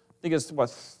still, I think it's,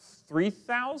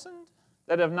 3,000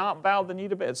 that have not bowed the knee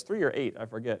to Baal. It's 3 or 8, I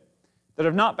forget, that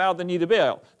have not bowed the knee to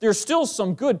Baal. There's still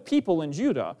some good people in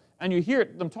Judah, and you hear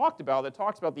them talked about, that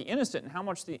talks about the innocent and how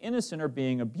much the innocent are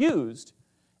being abused.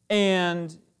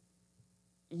 And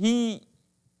he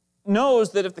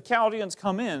knows that if the Chaldeans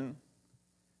come in,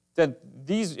 that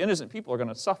these innocent people are going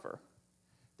to suffer.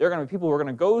 They're going to be people who are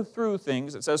going to go through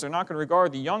things. It says they're not going to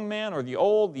regard the young man or the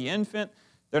old, the infant.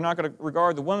 They're not going to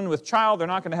regard the woman with child. They're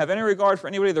not going to have any regard for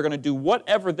anybody. They're going to do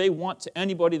whatever they want to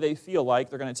anybody they feel like.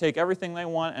 They're going to take everything they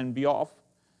want and be off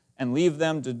and leave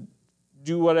them to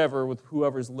do whatever with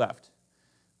whoever's left.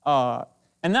 And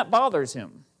that bothers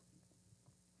him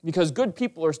because good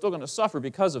people are still going to suffer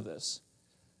because of this.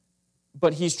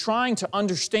 But he's trying to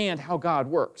understand how God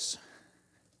works.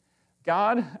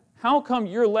 God, how come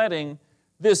you're letting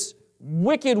this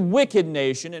wicked, wicked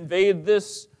nation invade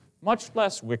this much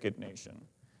less wicked nation?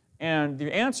 And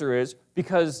the answer is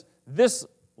because this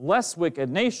less wicked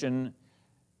nation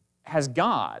has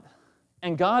God.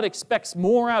 And God expects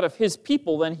more out of his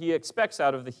people than he expects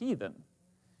out of the heathen.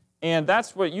 And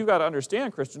that's what you've got to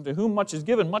understand, Christian. To whom much is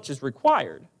given, much is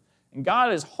required. And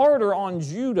God is harder on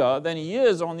Judah than he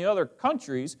is on the other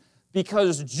countries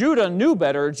because Judah knew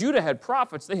better. Judah had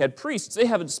prophets, they had priests, they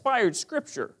have inspired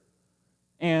Scripture.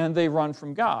 And they run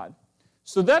from God.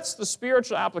 So that's the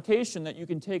spiritual application that you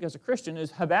can take as a Christian, is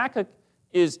Habakkuk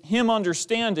is him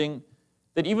understanding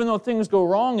that even though things go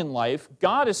wrong in life,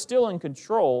 God is still in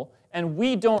control, and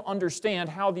we don't understand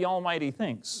how the Almighty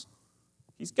thinks.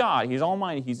 He's God, he's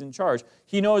Almighty, he's in charge.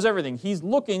 He knows everything. He's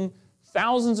looking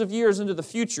thousands of years into the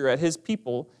future at his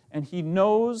people, and he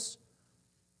knows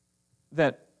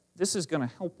that this is going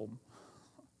to help them.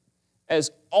 As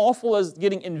awful as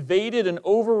getting invaded and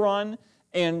overrun,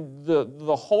 and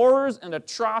the horrors and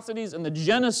atrocities and the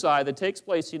genocide that takes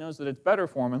place, he knows that it's better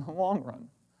for him in the long run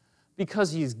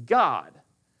because he's God.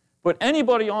 But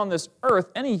anybody on this earth,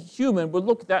 any human, would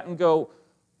look at that and go,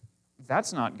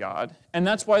 that's not God. And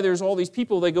that's why there's all these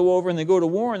people, they go over and they go to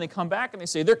war and they come back and they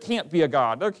say, there can't be a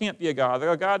God. There can't be a God.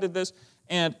 God did this.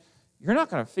 And you're not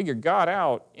going to figure God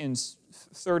out in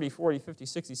 30, 40, 50,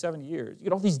 60, 70 years. You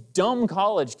get all these dumb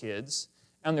college kids,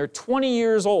 and they're 20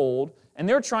 years old, and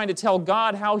they're trying to tell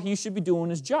God how he should be doing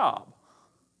his job.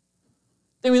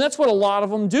 I mean, that's what a lot of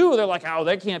them do. They're like, oh,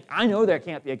 I know there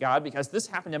can't be a God because this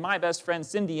happened to my best friend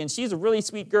Cindy, and she's a really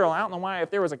sweet girl. I don't know why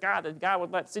if there was a God, that God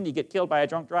would let Cindy get killed by a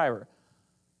drunk driver.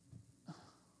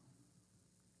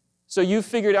 So you've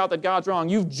figured out that God's wrong.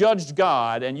 You've judged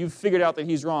God, and you've figured out that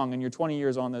he's wrong, and you're 20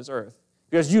 years on this earth.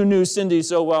 Because you knew Cindy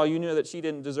so well, you knew that she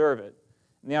didn't deserve it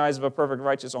in the eyes of a perfect,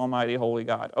 righteous, almighty, holy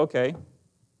God. Okay,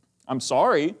 I'm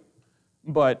sorry,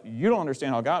 but you don't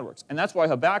understand how God works. And that's why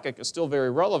Habakkuk is still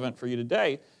very relevant for you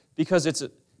today, because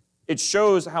it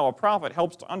shows how a prophet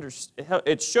helps to understand.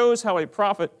 It shows how a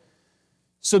prophet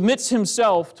submits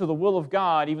himself to the will of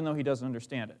God even though he doesn't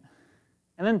understand it.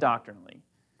 And then doctrinally,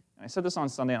 and I said this on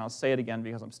Sunday and I'll say it again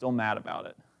because I'm still mad about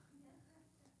it.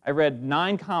 I read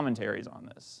 9 commentaries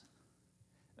on this.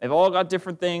 They've all got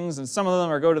different things, and some of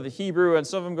them go to the Hebrew, and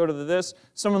some of them go to the this.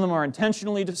 Some of them are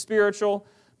intentionally spiritual,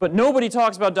 but nobody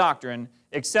talks about doctrine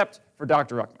except for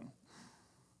Dr. Ruckman.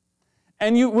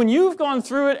 And when you've gone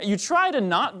through it, you try to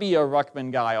not be a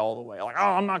Ruckman guy all the way. Like, oh,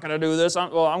 I'm not going to do this.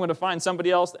 I'm going to find somebody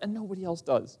else. And nobody else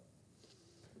does.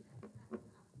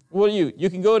 What do you? You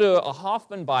can go to a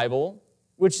Hoffman Bible,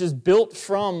 which is built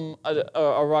from a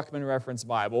Ruckman reference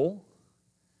Bible.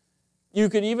 You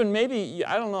could even maybe,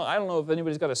 I don't know if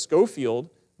anybody's got a Schofield,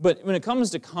 but when it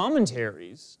comes to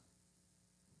commentaries,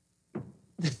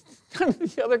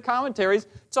 the other commentaries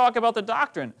talk about the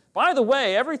doctrine. By the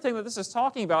way, everything that this is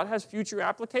talking about has future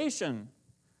application.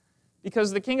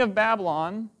 Because the king of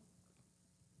Babylon,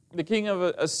 the king of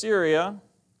Assyria,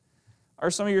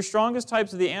 are some of your strongest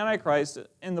types of the Antichrist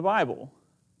in the Bible.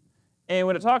 And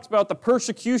when it talks about the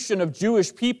persecution of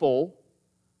Jewish people,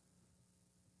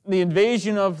 the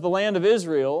invasion of the land of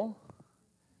Israel,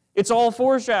 it's all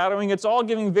foreshadowing, it's all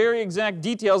giving very exact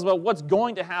details about what's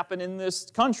going to happen in this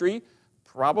country,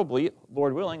 probably,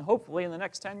 Lord willing, hopefully in the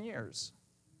next 10 years.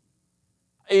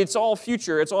 It's all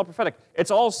future, it's all prophetic,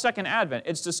 it's all second advent.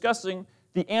 It's discussing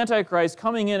the Antichrist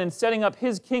coming in and setting up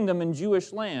his kingdom in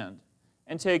Jewish land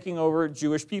and taking over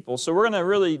Jewish people. So we're going to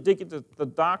really dig into the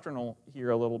doctrinal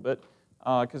here a little bit,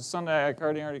 because Sunday I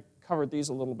already covered these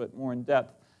a little bit more in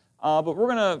depth. But we're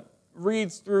going to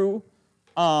read through,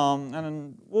 and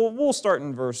then we'll start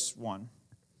in verse 1.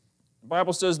 The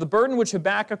Bible says, "The burden which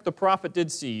Habakkuk the prophet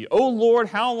did see. O Lord,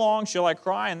 how long shall I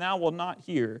cry, and thou wilt not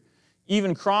hear?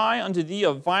 Even cry unto thee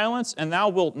of violence, and thou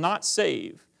wilt not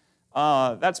save."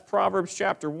 That's Proverbs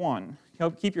chapter 1.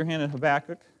 Keep your hand in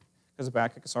Habakkuk, because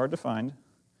Habakkuk is hard to find.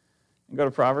 And go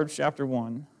to Proverbs chapter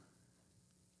 1.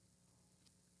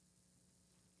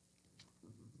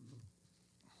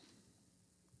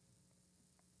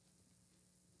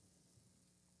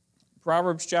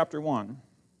 Proverbs chapter 1.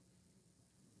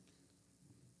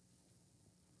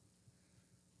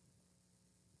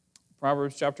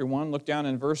 Proverbs chapter 1, look down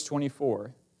in verse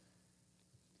 24.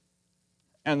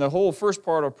 And the whole first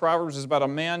part of Proverbs is about a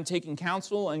man taking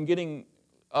counsel and getting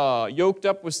yoked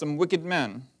up with some wicked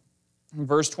men. In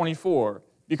verse 24,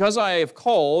 "Because I have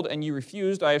called, and ye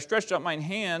refused, I have stretched out mine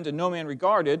hand, and no man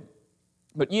regarded.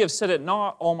 But ye have set at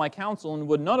naught all my counsel, and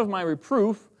would none of my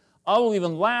reproof. I will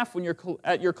even laugh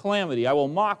at your calamity. I will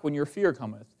mock when your fear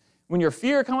cometh. When your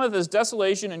fear cometh as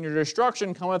desolation, and your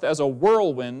destruction cometh as a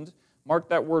whirlwind." Mark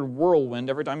that word whirlwind.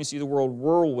 Every time you see the word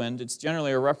whirlwind, it's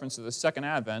generally a reference to the second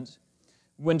advent.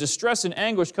 "When distress and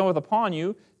anguish cometh upon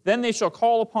you, then they shall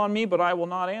call upon me, but I will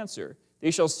not answer.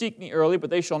 They shall seek me early, but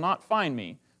they shall not find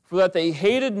me. For that they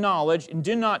hated knowledge and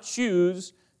did not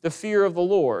choose the fear of the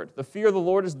Lord." The fear of the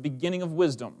Lord is the beginning of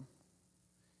wisdom.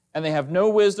 And they have no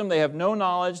wisdom, they have no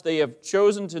knowledge, they have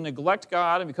chosen to neglect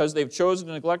God, and because they've chosen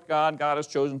to neglect God, God has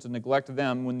chosen to neglect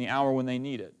them when the hour when they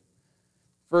need it.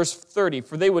 Verse 30,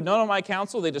 "For they would none of my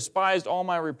counsel, they despised all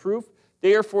my reproof.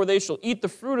 Therefore they shall eat the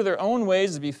fruit of their own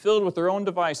ways and be filled with their own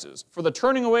devices. For the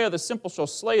turning away of the simple shall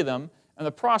slay them, and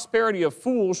the prosperity of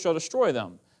fools shall destroy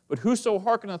them. But whoso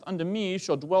hearkeneth unto me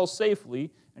shall dwell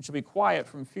safely, and shall be quiet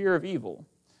from fear of evil."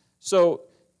 So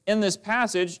in this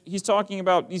passage, he's talking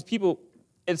about these people.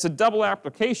 It's a double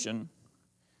application.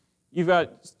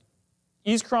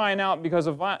 He's crying out because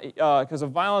of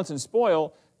violence and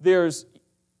spoil. There's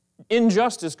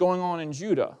injustice going on in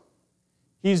Judah.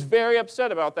 He's very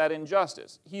upset about that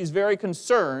injustice. He's very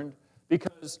concerned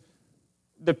because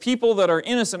the people that are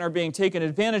innocent are being taken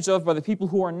advantage of by the people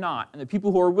who are not. And the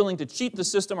people who are willing to cheat the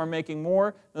system are making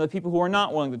more than the people who are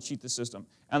not willing to cheat the system.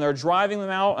 And they're driving them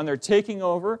out and they're taking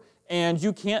over, and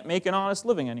you can't make an honest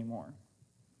living anymore.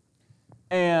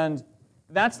 And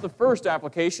that's the first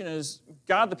application is,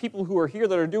 God, the people who are here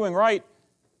that are doing right,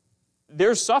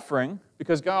 they're suffering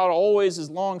because God always is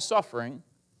long-suffering.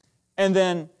 And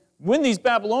then when these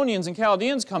Babylonians and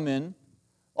Chaldeans come in,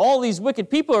 all these wicked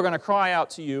people are going to cry out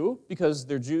to you because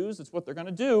they're Jews, that's what they're going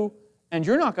to do, and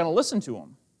you're not going to listen to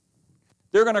them.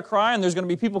 They're going to cry, and there's going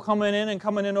to be people coming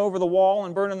in over the wall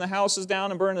and burning the houses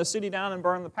down and burning the city down and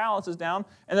burning the palaces down,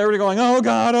 and they're going, "Oh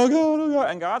God, oh God, oh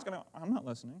God," and God's going to, "I'm not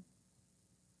listening.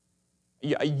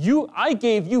 I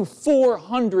gave you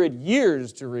 400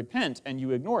 years to repent, and you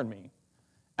ignored me.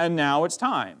 And now it's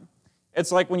time."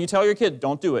 It's like when you tell your kid,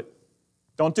 "Don't do it.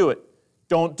 Don't do it.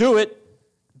 Don't do it.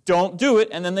 Don't do it,"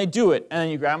 and then they do it. And then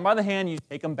you grab them by the hand, you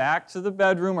take them back to the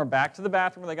bedroom or back to the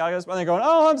bathroom where they got to go, and they're going,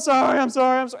 "Oh, I'm sorry, I'm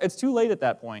sorry, I'm sorry." It's too late at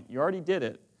that point. You already did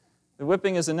it. The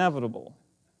whipping is inevitable.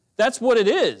 That's what it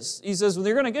is. He says, well,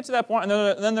 you're going to get to that point,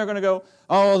 and then they're going to go,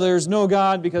 "Oh, there's no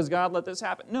God because God let this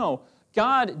happen." No,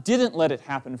 God didn't let it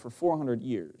happen for 400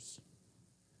 years.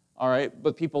 All right,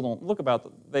 but people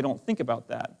they don't think about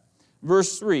that.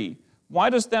 Verse 3, "Why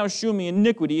dost thou shew me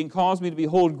iniquity and cause me to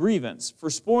behold grievance?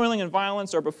 For spoiling and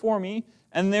violence are before me,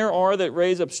 and there are that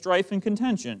raise up strife and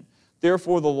contention.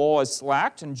 Therefore the law is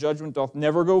slacked, and judgment doth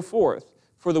never go forth.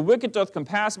 For the wicked doth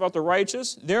compass about the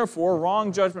righteous, therefore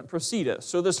wrong judgment proceedeth.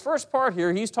 So this first part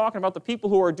here, he's talking about the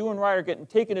people who are doing right are getting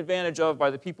taken advantage of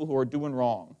by the people who are doing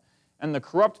wrong. And the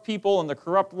corrupt people and the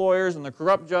corrupt lawyers and the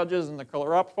corrupt judges and the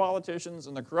corrupt politicians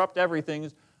and the corrupt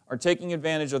everythings are taking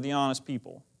advantage of the honest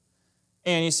people.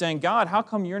 And he's saying, God, how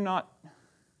come you're not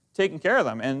taking care of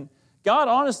them? And God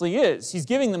honestly is. He's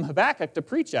giving them Habakkuk to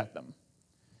preach at them.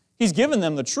 He's given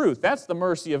them the truth. That's the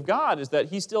mercy of God, is that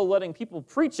he's still letting people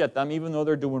preach at them even though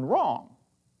they're doing wrong.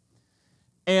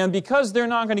 And because they're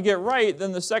not going to get right,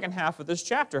 then the second half of this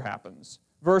chapter happens.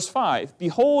 Verse 5,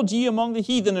 Behold ye among the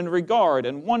heathen in regard,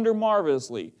 and wonder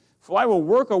marvelously. For I will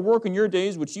work a work in your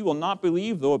days which ye will not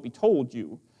believe, though it be told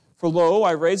you. For lo,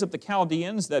 I raise up the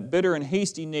Chaldeans, that bitter and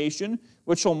hasty nation,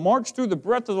 which shall march through the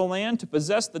breadth of the land to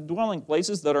possess the dwelling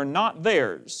places that are not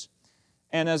theirs.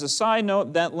 And as a side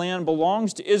note, that land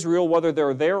belongs to Israel whether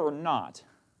they're there or not.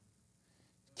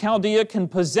 Chaldea can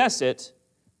possess it,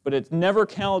 but it's never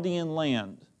Chaldean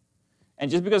land.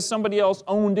 And just because somebody else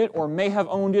owned it or may have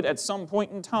owned it at some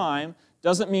point in time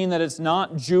doesn't mean that it's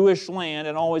not Jewish land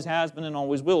and always has been and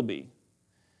always will be.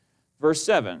 Verse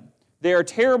 7, They are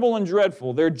terrible and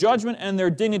dreadful. Their judgment and their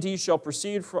dignity shall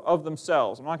proceed of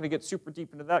themselves. I'm not going to get super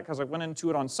deep into that because I went into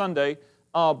it on Sunday,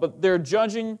 but they're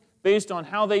judging based on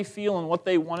how they feel and what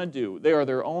they want to do. They are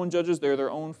their own judges. They're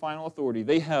their own final authority.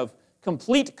 They have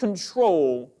complete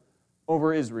control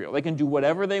over Israel. They can do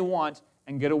whatever they want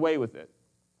and get away with it.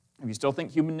 If you still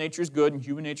think human nature is good and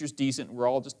human nature is decent, we're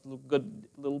all just good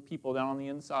little people down on the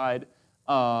inside,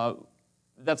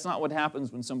 that's not what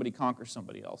happens when somebody conquers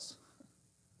somebody else.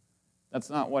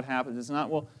 That's not what happens. It's not,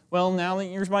 well, now that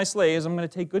you're my slaves, I'm going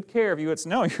to take good care of you. It's,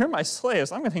 no, you're my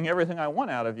slaves. I'm going to take everything I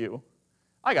want out of you.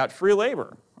 I got free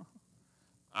labor.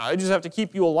 I just have to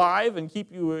keep you alive and keep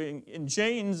you in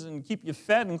chains and keep you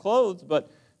fed and clothed,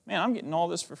 but man, I'm getting all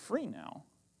this for free now.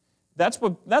 That's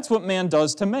what man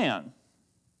does to man.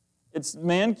 It's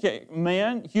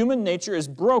human nature is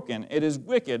broken. It is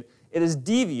wicked. It is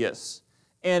devious.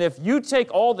 And if you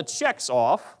take all the checks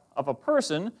off of a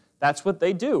person, that's what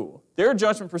they do. Their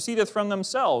judgment proceedeth from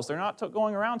themselves. They're not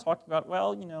going around talking about,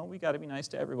 well, we got to be nice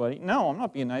to everybody. No, I'm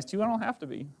not being nice to you. I don't have to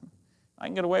be. I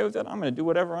can get away with it. I'm going to do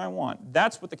whatever I want.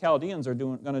 That's what the Chaldeans are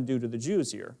going to do to the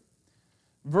Jews here.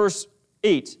 Verse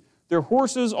 8, Their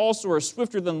horses also are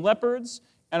swifter than leopards,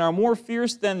 and are more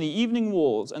fierce than the evening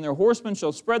wolves. And their horsemen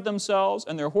shall spread themselves,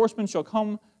 and their horsemen shall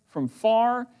come from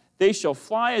far. They shall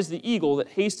fly as the eagle that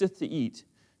hasteth to eat.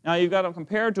 Now you've got to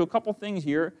compare it to a couple things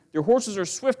here. Their horses are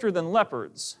swifter than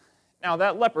leopards. Now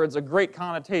that leopard's a great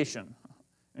connotation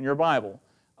in your Bible.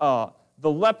 The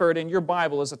leopard in your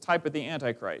Bible is a type of the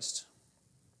Antichrist.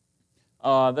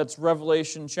 That's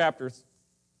Revelation chapter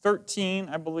 13,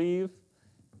 I believe.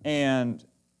 And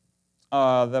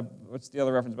what's the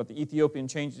other reference about the Ethiopian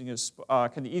changing his,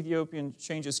 can the Ethiopian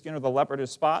change his skin or the leopard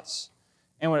his spots?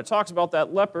 And when it talks about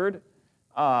that leopard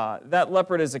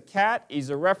is a cat. He's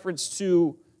a reference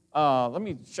to, let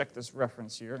me check this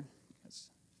reference here.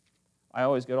 I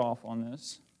always get off on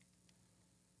this.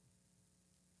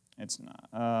 It's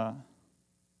not.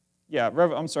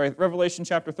 Revelation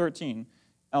chapter 13.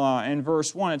 In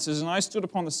verse 1, it says, And I stood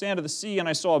upon the sand of the sea, and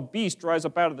I saw a beast rise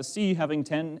up out of the sea, having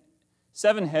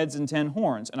 7 heads and 10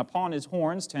 horns, and upon his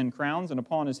horns 10 crowns, and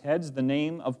upon his heads the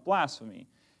name of blasphemy.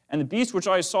 And the beast which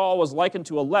I saw was likened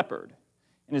to a leopard,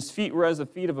 and his feet were as the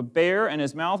feet of a bear, and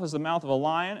his mouth as the mouth of a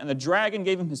lion, and the dragon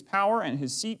gave him his power and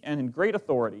his seat and in great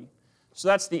authority. So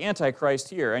that's the Antichrist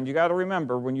here. And you got to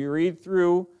remember, when you read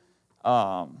through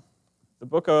the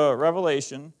book of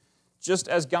Revelation, just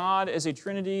as God is a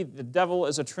trinity, the devil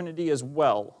is a trinity as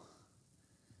well.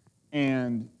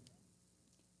 And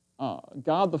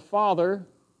God the Father,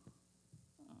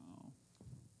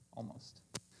 almost.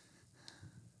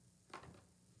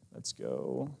 Let's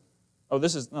go. Oh,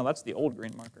 that's the old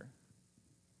green marker.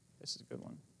 This is a good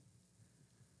one.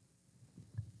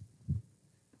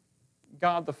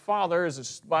 God the Father,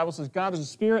 the Bible says, God is a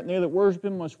spirit, and they that worship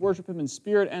him must worship him in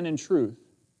spirit and in truth.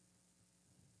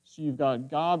 So you've got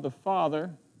God the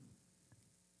Father.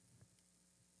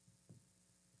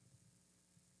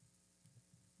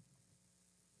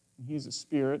 He's a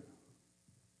spirit.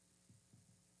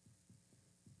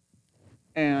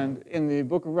 And in the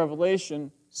book of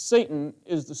Revelation, Satan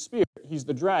is the spirit. He's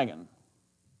the dragon.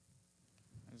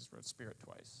 I just wrote spirit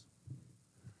twice.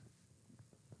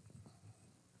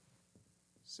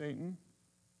 Satan,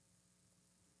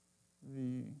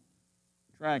 the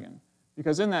dragon.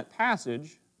 Because in that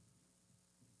passage,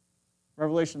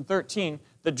 Revelation 13,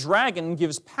 the dragon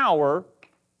gives power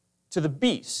to the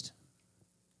beast.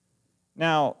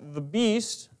 Now, the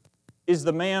beast is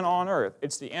the man on earth.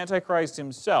 It's the Antichrist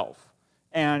himself.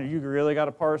 And you really got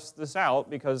to parse this out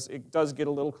because it does get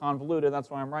a little convoluted. That's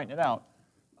why I'm writing it out.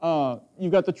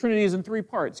 You've got the Trinity is in three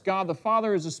parts. God the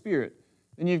Father is a spirit.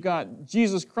 Then you've got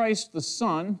Jesus Christ the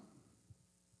Son,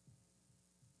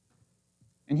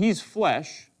 and he's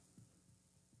flesh.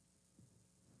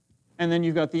 And then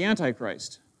you've got the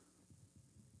Antichrist,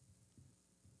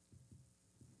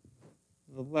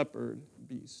 the leopard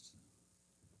beast.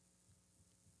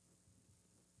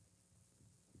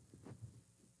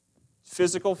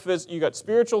 Physical, you got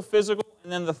spiritual, physical,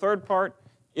 and then the third part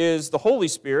is the Holy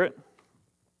Spirit.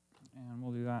 And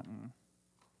we'll do that in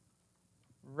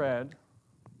red.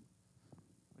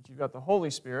 But you've got the Holy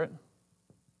Spirit.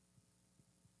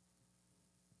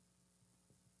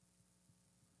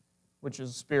 Which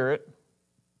is spirit.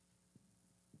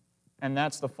 And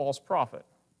that's the false prophet.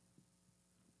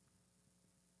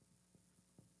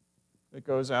 That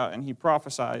goes out and he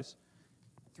prophesies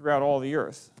throughout all the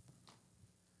earth.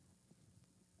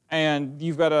 And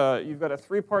you've got a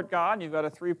three-part God, and you've got a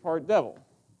three-part devil.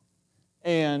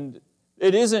 And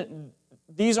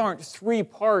these aren't three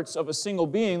parts of a single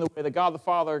being the way that God the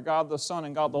Father, God the Son,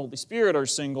 and God the Holy Spirit are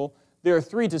single. There are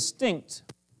three distinct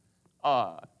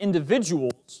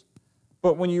individuals.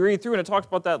 But when you read through and it talks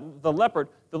about the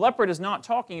leopard is not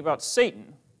talking about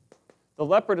Satan. The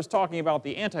leopard is talking about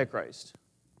the Antichrist,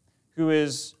 who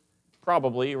is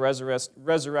probably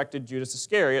resurrected Judas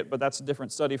Iscariot, but that's a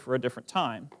different study for a different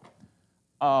time.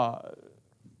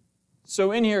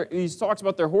 So in here, he talks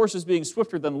about their horses being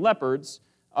swifter than leopards.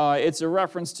 It's a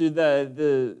reference to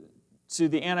the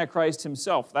Antichrist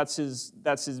himself. That's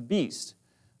his beast.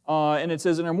 And it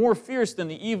says, and are more fierce than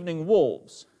the evening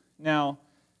wolves. Now,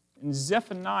 in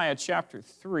Zephaniah chapter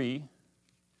 3,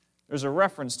 there's a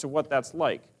reference to what that's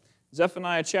like.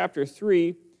 Zephaniah chapter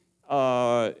 3,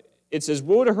 it says,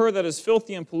 woe to her that is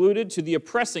filthy and polluted, to the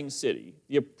oppressing city,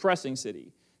 the oppressing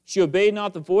city. She obeyed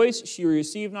not the voice, she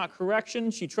received not correction,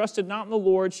 she trusted not in the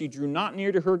Lord, she drew not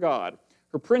near to her God.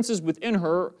 Her princes within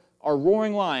her are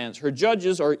roaring lions, her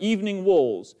judges are evening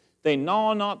wolves. They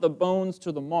gnaw not the bones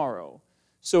to the morrow.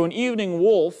 So an evening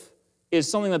wolf is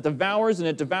something that devours, and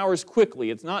it devours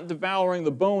quickly. It's not devouring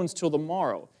the bones till the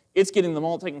morrow. It's getting them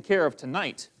all taken care of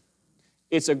tonight.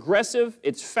 It's aggressive,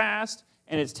 it's fast,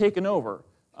 and it's taken over.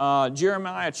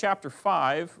 Jeremiah chapter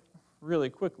 5, really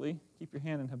quickly, keep your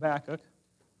hand in Habakkuk.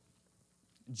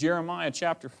 Jeremiah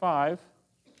chapter 5.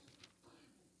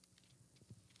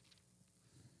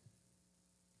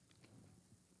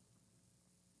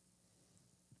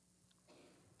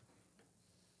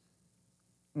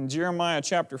 In Jeremiah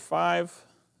chapter 5,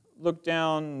 look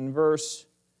down in verse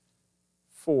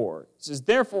 4. It says,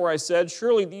 therefore I said,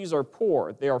 surely these are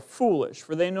poor, they are foolish,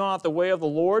 for they know not the way of the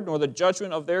Lord, nor the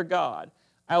judgment of their God.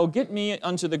 I will get me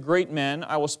unto the great men,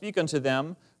 I will speak unto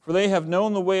them, for they have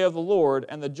known the way of the Lord,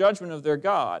 and the judgment of their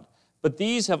God. But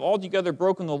these have altogether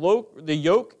broken the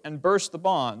yoke, and burst the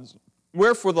bonds.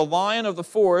 Wherefore the lion of the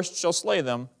forest shall slay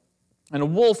them, and a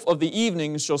wolf of the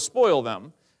evening shall spoil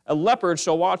them. A leopard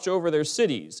shall watch over their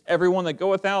cities. Every one that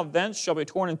goeth out thence shall be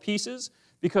torn in pieces,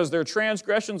 because their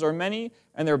transgressions are many,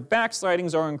 and their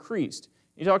backslidings are increased.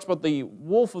 He talks about the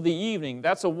wolf of the evening.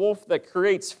 That's a wolf that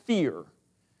creates fear.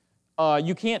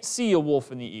 You can't see a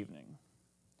wolf in the evening.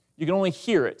 You can only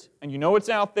hear it, and you know it's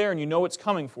out there, and you know it's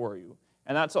coming for you.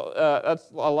 And that's a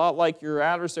lot like your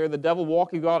adversary, the devil,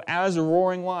 walking out as a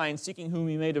roaring lion, seeking whom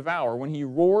he may devour. When he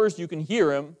roars, you can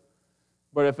hear him,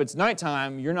 but if it's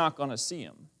nighttime, you're not going to see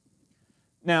him.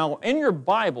 Now, in your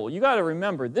Bible, you got to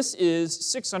remember, this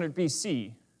is 600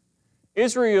 BC.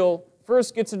 Israel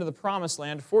first gets into the Promised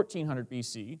Land, 1400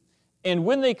 BC, and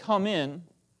when they come in,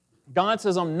 God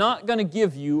says, I'm not going to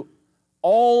give you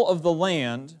all of the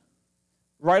land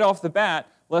right off the bat,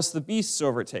 lest the beasts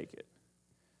overtake it.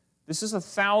 This is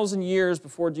 1,000 years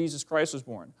before Jesus Christ was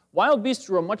born. Wild beasts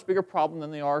were a much bigger problem than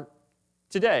they are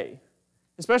today,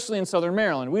 especially in southern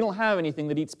Maryland. We don't have anything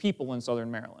that eats people in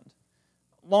southern Maryland.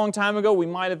 A long time ago, we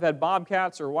might have had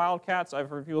bobcats or wildcats. I've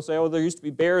heard people say, oh, there used to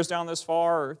be bears down this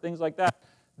far or things like that.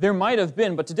 There might have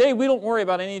been, but today we don't worry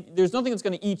about there's nothing that's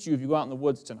going to eat you if you go out in the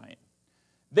woods tonight.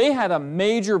 They had a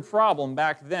major problem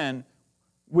back then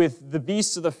with the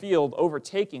beasts of the field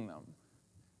overtaking them.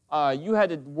 You had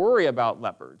to worry about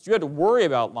leopards. You had to worry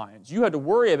about lions. You had to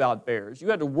worry about bears. You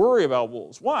had to worry about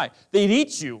wolves. Why? They'd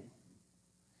eat you.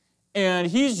 And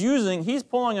he's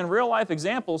pulling in real-life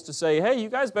examples to say, hey, you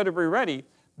guys better be ready.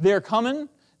 They're coming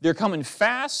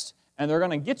fast, and they're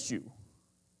going to get you.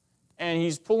 And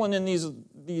he's pulling in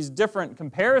these different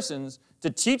comparisons to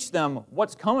teach them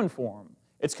what's coming for them.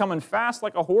 It's coming fast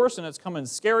like a horse, and it's coming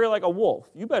scary like a wolf.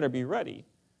 You better be ready.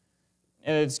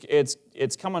 and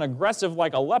it's coming aggressive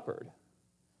like a leopard.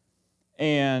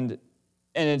 And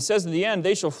it says in the end,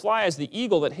 they shall fly as the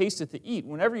eagle that hasteth to eat.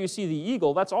 Whenever you see the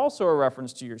eagle, that's also a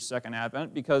reference to your second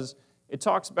advent, because it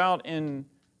talks about in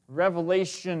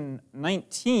Revelation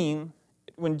 19,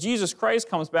 when Jesus Christ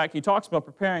comes back, he talks about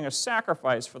preparing a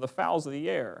sacrifice for the fowls of the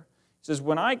air. He says,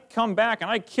 when I come back and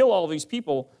I kill all these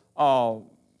people,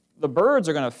 the birds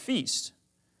are going to feast.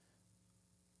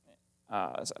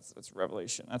 That's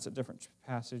Revelation. That's a different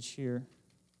passage here.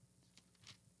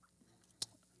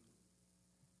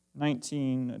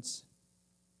 19,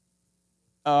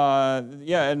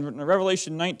 in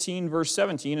Revelation 19, verse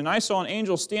 17, and I saw an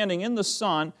angel standing in the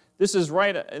sun. This is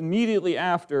right immediately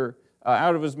after,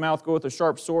 out of his mouth goeth a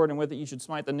sharp sword, and with it he should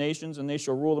smite the nations, and he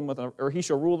shall rule them with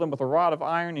a rod of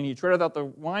iron, and he treadeth out the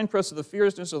winepress of the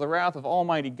fierceness of the wrath of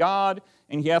Almighty God,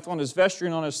 and he hath on his vesture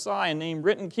and on his thigh a name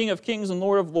written, King of Kings and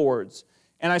Lord of Lords.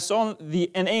 And I saw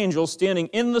an angel standing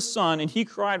in the sun, and he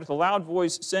cried with a loud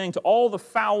voice, saying to all the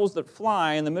fowls that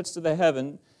fly in the midst of the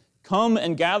heaven, come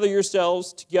and gather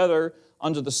yourselves together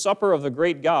unto the supper of the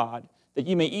great God, that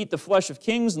ye may eat the flesh of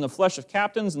kings, and the flesh of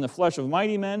captains, and the flesh of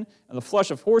mighty men, and the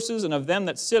flesh of horses, and of them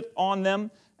that sit on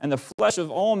them, and the flesh of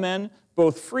all men,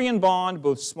 both free and bond,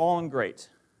 both small and great.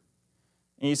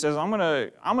 And he says, I'm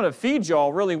gonna feed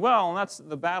y'all really well, and that's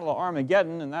the Battle of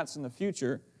Armageddon, and that's in the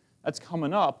future. That's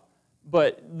coming up.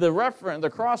 But the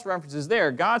cross reference is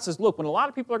there. God says, look, when a lot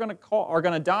of people are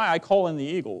going to die, I call in the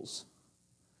eagles.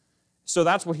 So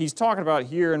that's what he's talking about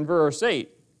here in verse 8.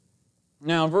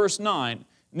 Now, verse 9,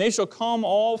 and they shall come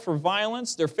all for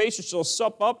violence, their faces shall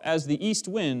sup up as the east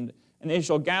wind, and they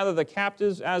shall gather the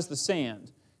captives as the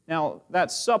sand. Now,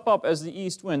 that sup up as the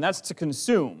east wind, that's to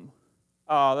consume.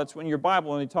 That's when your Bible,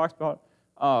 when he talks about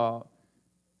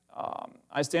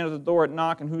I stand at the door and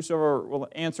knock, and whosoever will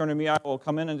answer unto me, I will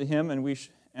come in unto him,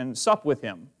 and sup with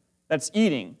him. That's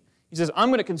eating. He says, I'm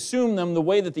going to consume them the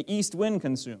way that the east wind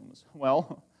consumes.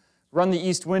 Well, run the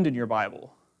east wind in your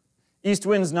Bible. East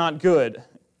wind's not good.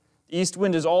 The east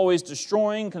wind is always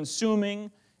destroying,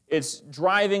 consuming. It's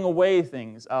driving away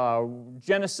things.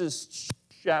 Genesis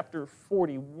chapter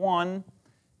 41,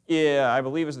 I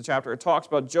believe is the chapter. It talks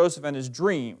about Joseph and his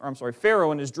dream,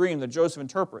 Pharaoh and his dream that Joseph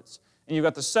interprets. And you've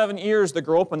got the 7 ears that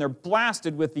grow up, and they're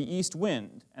blasted with the east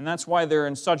wind. And that's why they're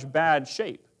in such bad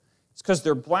shape. It's because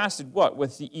they're blasted, what?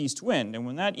 With the east wind. And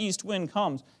when that east wind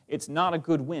comes, it's not a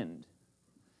good wind.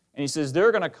 And he says,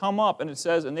 they're going to come up, and it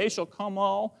says, and they shall come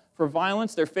all for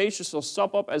violence, their faces shall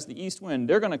sup up as the east wind.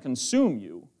 They're going to consume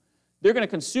you. They're going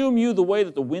to consume you the way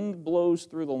that the wind blows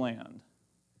through the land.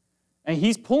 And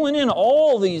he's pulling in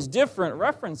all these different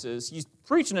references. He's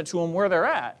preaching it to them where they're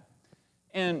at.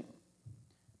 And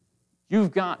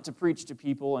you've got to preach to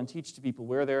people and teach to people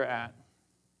where they're at.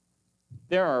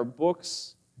 There are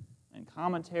books and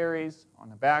commentaries on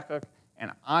Habakkuk,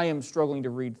 and I am struggling to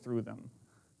read through them.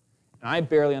 And I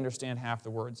barely understand half the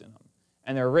words in them.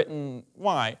 And they're written,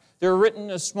 why? They're written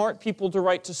as smart people to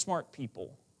write to smart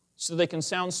people, so they can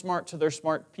sound smart to their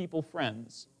smart people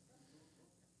friends.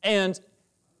 And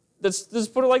let's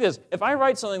put it like this. If I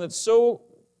write something that's so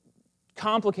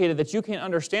complicated that you can't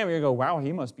understand me, you go, wow,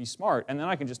 he must be smart. And then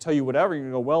I can just tell you whatever. You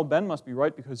go, well, Ben must be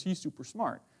right because he's super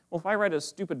smart. Well, if I write a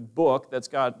stupid book that's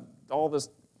got all this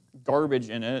garbage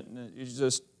in it, and it's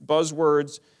just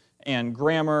buzzwords and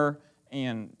grammar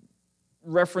and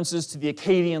references to the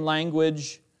Akkadian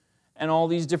language and all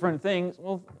these different things,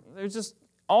 well, there's just,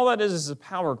 all that is a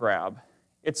power grab.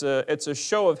 It's a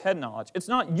show of head knowledge. It's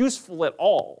not useful at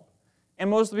all. And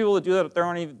most of the people that do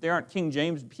that, they aren't King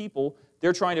James people.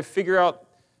 They're trying to figure out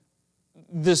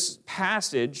this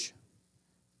passage,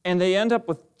 and they end up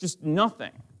with just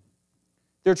nothing.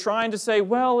 They're trying to say,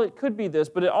 well, it could be this,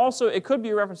 but it could be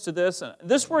a reference to this, and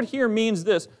this word here means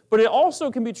this, but it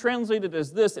also can be translated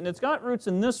as this, and it's got roots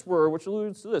in this word, which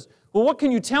alludes to this. Well, what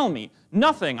can you tell me?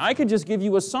 Nothing. I can just give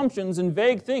you assumptions and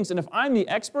vague things, and if I'm the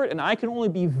expert and I can only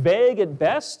be vague at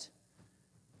best,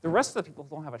 the rest of the people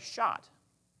don't have a shot.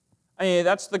 I mean,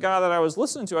 that's the guy that I was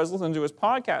listening to. I was listening to his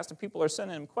podcast, and people are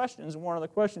sending him questions, and one of the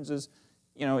questions is,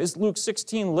 is Luke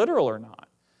 16 literal or not?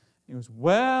 He goes,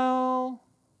 well,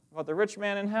 about the rich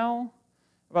man in hell,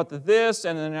 about the this,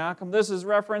 and then how come this is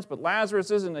referenced, but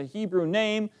Lazarus isn't a Hebrew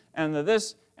name, and the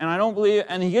this, and I don't believe it.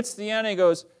 And he gets to the end, and he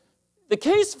goes, the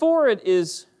case for it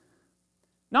is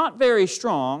not very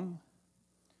strong,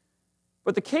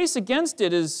 but the case against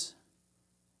it is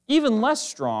even less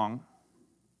strong.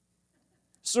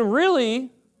 So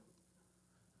really,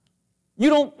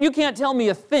 you can't tell me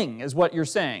a thing is what you're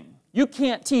saying. You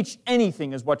can't teach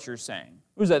anything is what you're saying.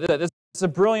 Who's that? It's a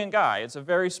brilliant guy. It's a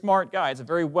very smart guy. It's a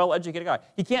very well-educated guy.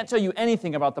 He can't tell you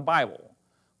anything about the Bible.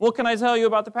 What can I tell you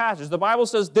about the passage? The Bible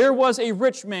says there was a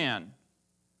rich man.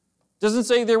 It doesn't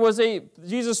say there was a,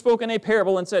 Jesus spoke in a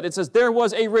parable and said, it says there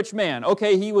was a rich man.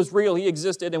 Okay, he was real, he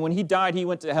existed, and when he died, he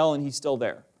went to hell and he's still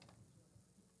there.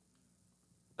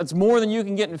 That's more than you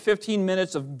can get in 15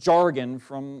 minutes of jargon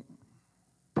from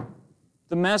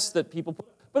the mess that people put.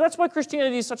 But that's why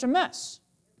Christianity is such a mess.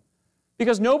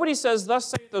 Because nobody says, thus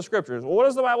saith the Scriptures. Well, what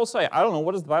does the Bible say? I don't know.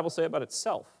 What does the Bible say about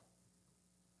itself?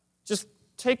 Just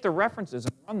take the references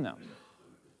and run them.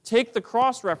 Take the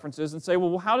cross-references and say,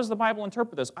 well, how does the Bible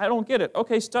interpret this? I don't get it.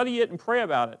 Okay, study it and pray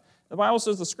about it. The Bible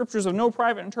says the Scriptures have no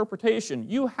private interpretation.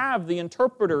 You have the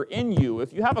interpreter in you.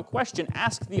 If you have a question,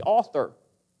 ask the author.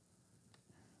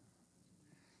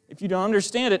 If you don't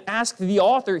understand it, ask the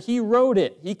author. He wrote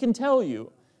it. He can tell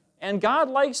you. And God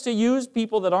likes to use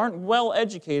people that aren't well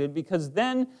educated because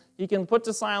then he can put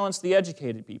to silence the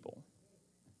educated people.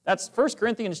 That's 1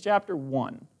 Corinthians chapter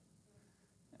 1.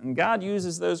 And God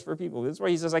uses those for people. That's why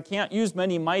he says, I can't use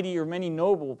many mighty or many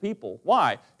noble people.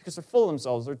 Why? Because they're full of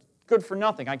themselves. They're good for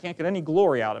nothing. I can't get any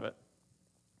glory out of it.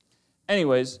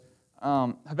 Anyways,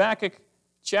 Habakkuk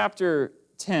chapter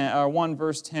 1,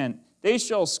 verse 10. They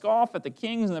shall scoff at the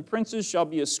kings, and the princes shall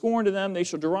be a scorn to them. They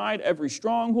shall deride every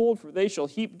stronghold, for they shall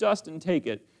heap dust and take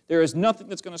it. There is nothing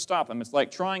that's going to stop them. It's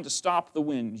like trying to stop the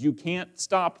wind. You can't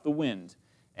stop the wind.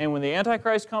 And when the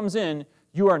Antichrist comes in,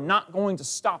 you are not going to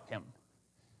stop him.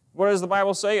 What does the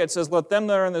Bible say? It says, let them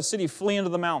that are in the city flee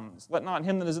into the mountains. Let not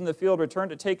him that is in the field return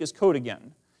to take his coat again.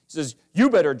 He says, you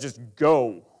better just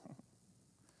go.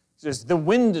 He says, the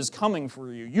wind is coming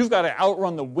for you. You've got to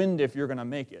outrun the wind if you're going to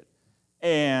make it.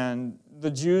 And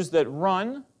the Jews that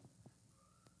run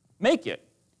make it.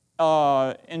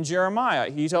 In Jeremiah,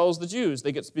 he tells the Jews,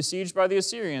 they get besieged by the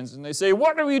Assyrians, and they say,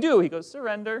 what do we do? He goes,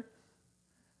 surrender.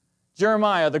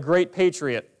 Jeremiah, the great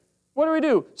patriot, what do we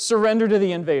do? Surrender to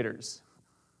the invaders.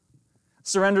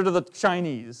 Surrender to the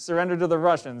Chinese. Surrender to the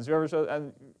Russians. Whoever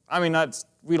shows, I mean,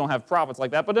 we don't have prophets like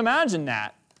that, but imagine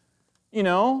that. You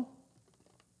know,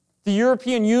 the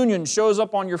European Union shows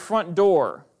up on your front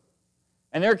door.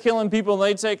 And they're killing people, and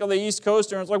they take on the East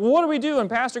Coast, and it's like, well, what do we do? And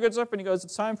Pastor gets up, and he goes,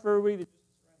 it's time for everybody to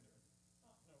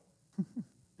surrender.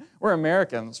 We're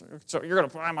Americans, so you're going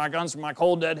to pry my guns from my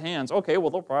cold, dead hands. Okay,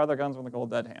 well, they'll pry their guns from the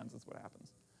cold, dead hands. That's what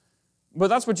happens. But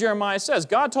that's what Jeremiah says.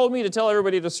 God told me to tell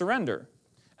everybody to surrender.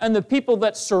 And the people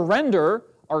that surrender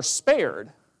are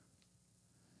spared.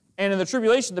 And in the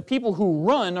tribulation, the people who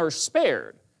run are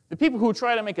spared. The people who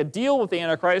try to make a deal with the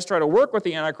Antichrist, try to work with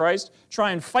the Antichrist,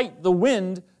 try and fight the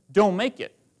wind, don't make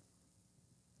it.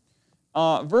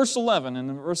 Verse 11,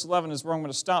 and verse 11 is where I'm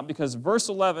going to stop because verse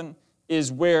 11 is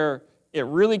where it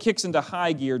really kicks into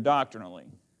high gear doctrinally.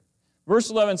 Verse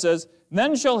 11 says,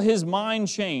 then shall his mind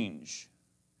change.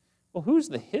 Well, who's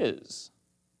the his?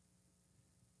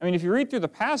 I mean, if you read through the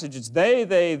passage, it's they.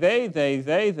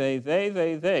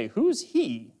 Who's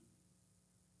he?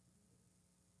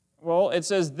 Well, it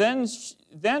says,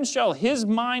 then shall his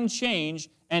mind change,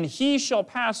 and he shall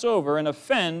pass over and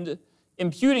offend,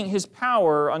 imputing his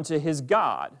power unto his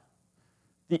God.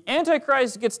 The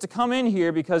Antichrist gets to come in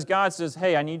here because God says,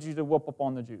 hey, I need you to whoop up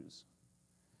on the Jews.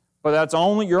 But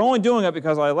you're only doing it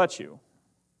because I let you.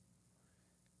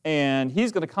 And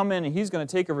he's going to come in and he's going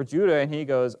to take over Judah, and he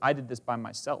goes, I did this by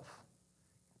myself.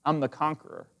 I'm the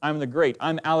conqueror. I'm the great.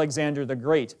 I'm Alexander the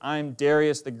Great. I'm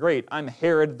Darius the Great. I'm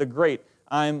Herod the Great.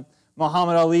 I'm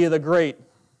Muhammad Ali the Great.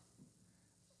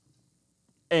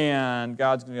 And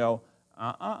God's going to go,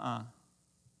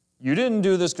 You didn't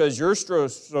do this because you're so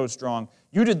strong.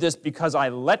 You did this because I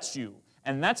let you.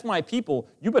 And that's my people.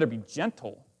 You better be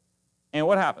gentle. And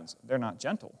what happens? They're not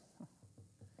gentle.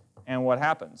 And what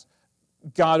happens?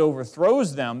 God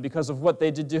overthrows them because of what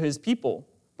they did to his people.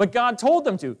 But God told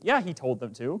them to. Yeah, he told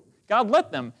them to. God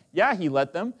let them. Yeah, he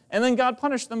let them. And then God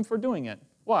punished them for doing it.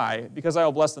 Why? Because I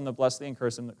will bless them that bless thee and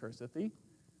curse him that curseth thee.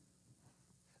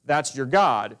 That's your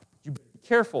God. You better be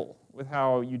careful with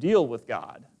how you deal with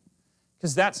God,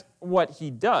 because that's what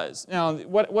he does. Now,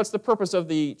 what's the purpose of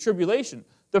the tribulation?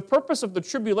 The purpose of the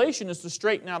tribulation is to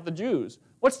straighten out the Jews.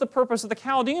 What's the purpose of the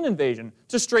Chaldean invasion?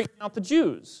 To straighten out the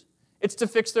Jews. It's to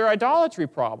fix their idolatry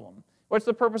problem. What's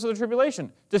the purpose of the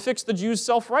tribulation? To fix the Jews'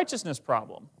 self-righteousness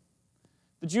problem.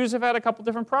 The Jews have had a couple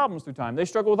different problems through time. They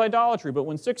struggle with idolatry, but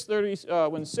when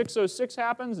 606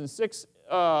 happens and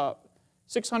 600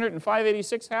 and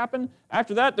 586 happen,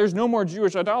 after that, there's no more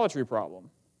Jewish idolatry problem.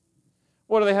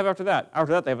 What do they have after that?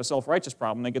 After that, they have a self-righteous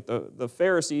problem. They get the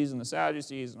Pharisees and the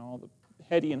Sadducees and all the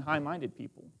heady and high-minded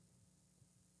people.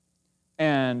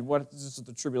 And what does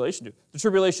the tribulation do? The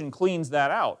tribulation cleans that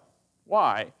out.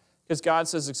 Why? Because God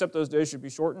says, except those days should be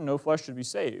shortened, no flesh should be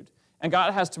saved. And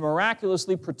God has to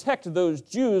miraculously protect those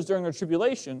Jews during their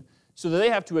tribulation so that they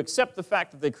have to accept the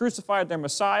fact that they crucified their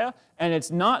Messiah, and it's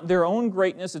not their own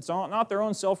greatness, it's not their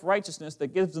own self-righteousness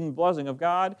that gives them the blessing of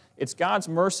God. It's God's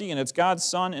mercy and it's God's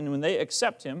Son, and when they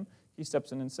accept Him, He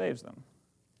steps in and saves them.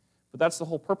 But that's the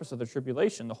whole purpose of the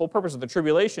tribulation. The whole purpose of the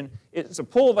tribulation is to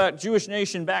pull that Jewish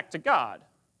nation back to God,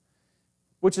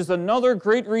 which is another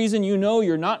great reason you know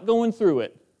you're not going through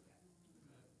it.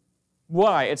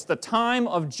 Why? It's the time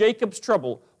of Jacob's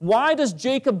trouble. Why does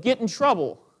Jacob get in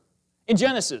trouble in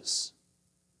Genesis?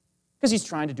 Because he's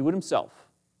trying to do it himself.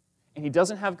 And he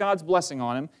doesn't have God's blessing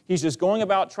on him. He's just going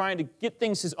about trying to get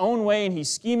things his own way, and he's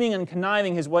scheming and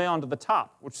conniving his way onto the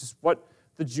top, which is what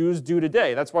the Jews do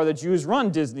today. That's why the Jews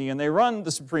run Disney, and they run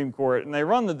the Supreme Court, and they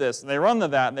run the this, and they run the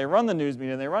that, and they run the news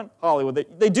media, and they run Hollywood.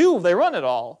 They run it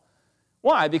all.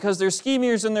 Why? Because they're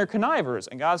schemers and they're connivers.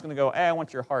 And God's going to go, hey, I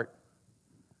want your heart.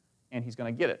 And He's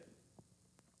going to get it.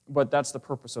 But that's the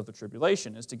purpose of the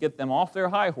tribulation, is to get them off their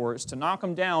high horse, to knock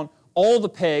them down all the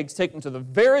pegs, take them to the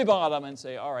very bottom, and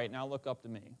say, all right, now look up to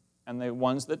me. And the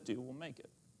ones that do will make it.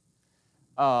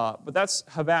 But that's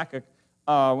Habakkuk.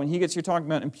 When he gets here talking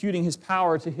about imputing his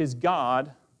power to his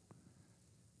God,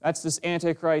 that's this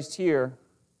Antichrist here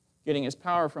getting his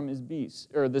power from his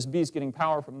beast, or this beast getting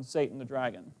power from Satan the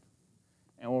dragon.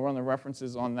 And we'll run the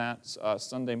references on that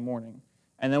Sunday morning.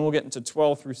 And then we'll get into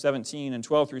 12 through 17, and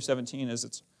 12 through 17 is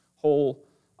its whole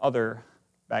other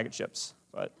bag of chips.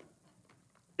 But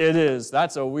it is.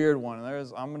 That's a weird one.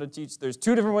 I'm going to teach. There's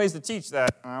two different ways to teach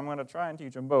that, and I'm going to try and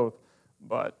teach them both.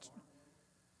 I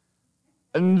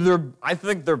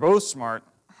think they're both smart.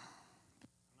 I'm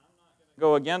not going to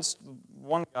go against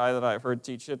one guy that I've heard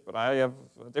teach it, but I have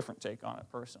a different take on it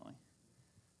personally.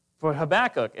 But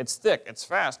Habakkuk, it's thick, it's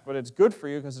fast, but it's good for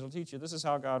you because it'll teach you this is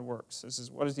how God works.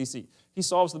 What does He see? He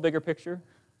solves the bigger picture.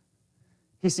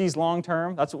 He sees long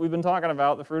term. That's what we've been talking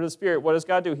about, the fruit of the Spirit. What does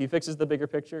God do? He fixes the bigger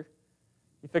picture.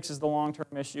 He fixes the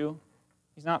long-term issue.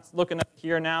 He's not looking at the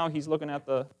here now, He's looking at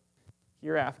the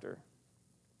hereafter.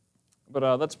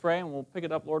 But let's pray, and we'll pick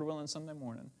it up, Lord willing, Sunday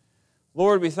morning.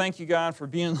 Lord, we thank You, God, for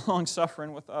being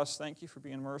long-suffering with us. Thank You for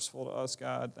being merciful to us,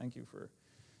 God. Thank You for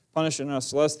punishing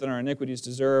us less than our iniquities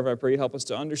deserve. I pray You help us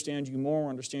to understand You more,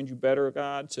 understand You better,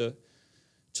 God, to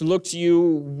look to You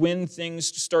when things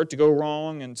start to go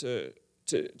wrong, and to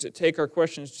take our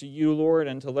questions to You, Lord,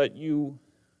 and to let You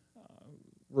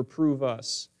reprove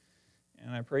us.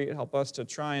 And I pray You help us to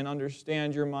try and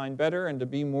understand Your mind better and to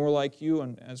be more like You,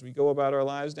 and as we go about our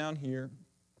lives down here,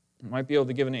 we might be able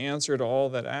to give an answer to all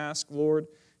that ask, Lord,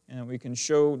 and we can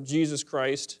show Jesus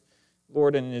Christ,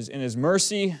 Lord, in His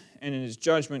mercy and in His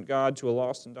judgment, God, to a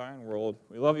lost and dying world.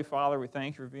 We love You, Father. We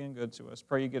thank You for being good to us.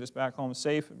 Pray You get us back home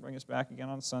safe and bring us back again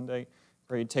on Sunday.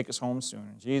 Pray You take us home soon.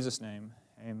 In Jesus' name,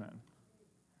 amen.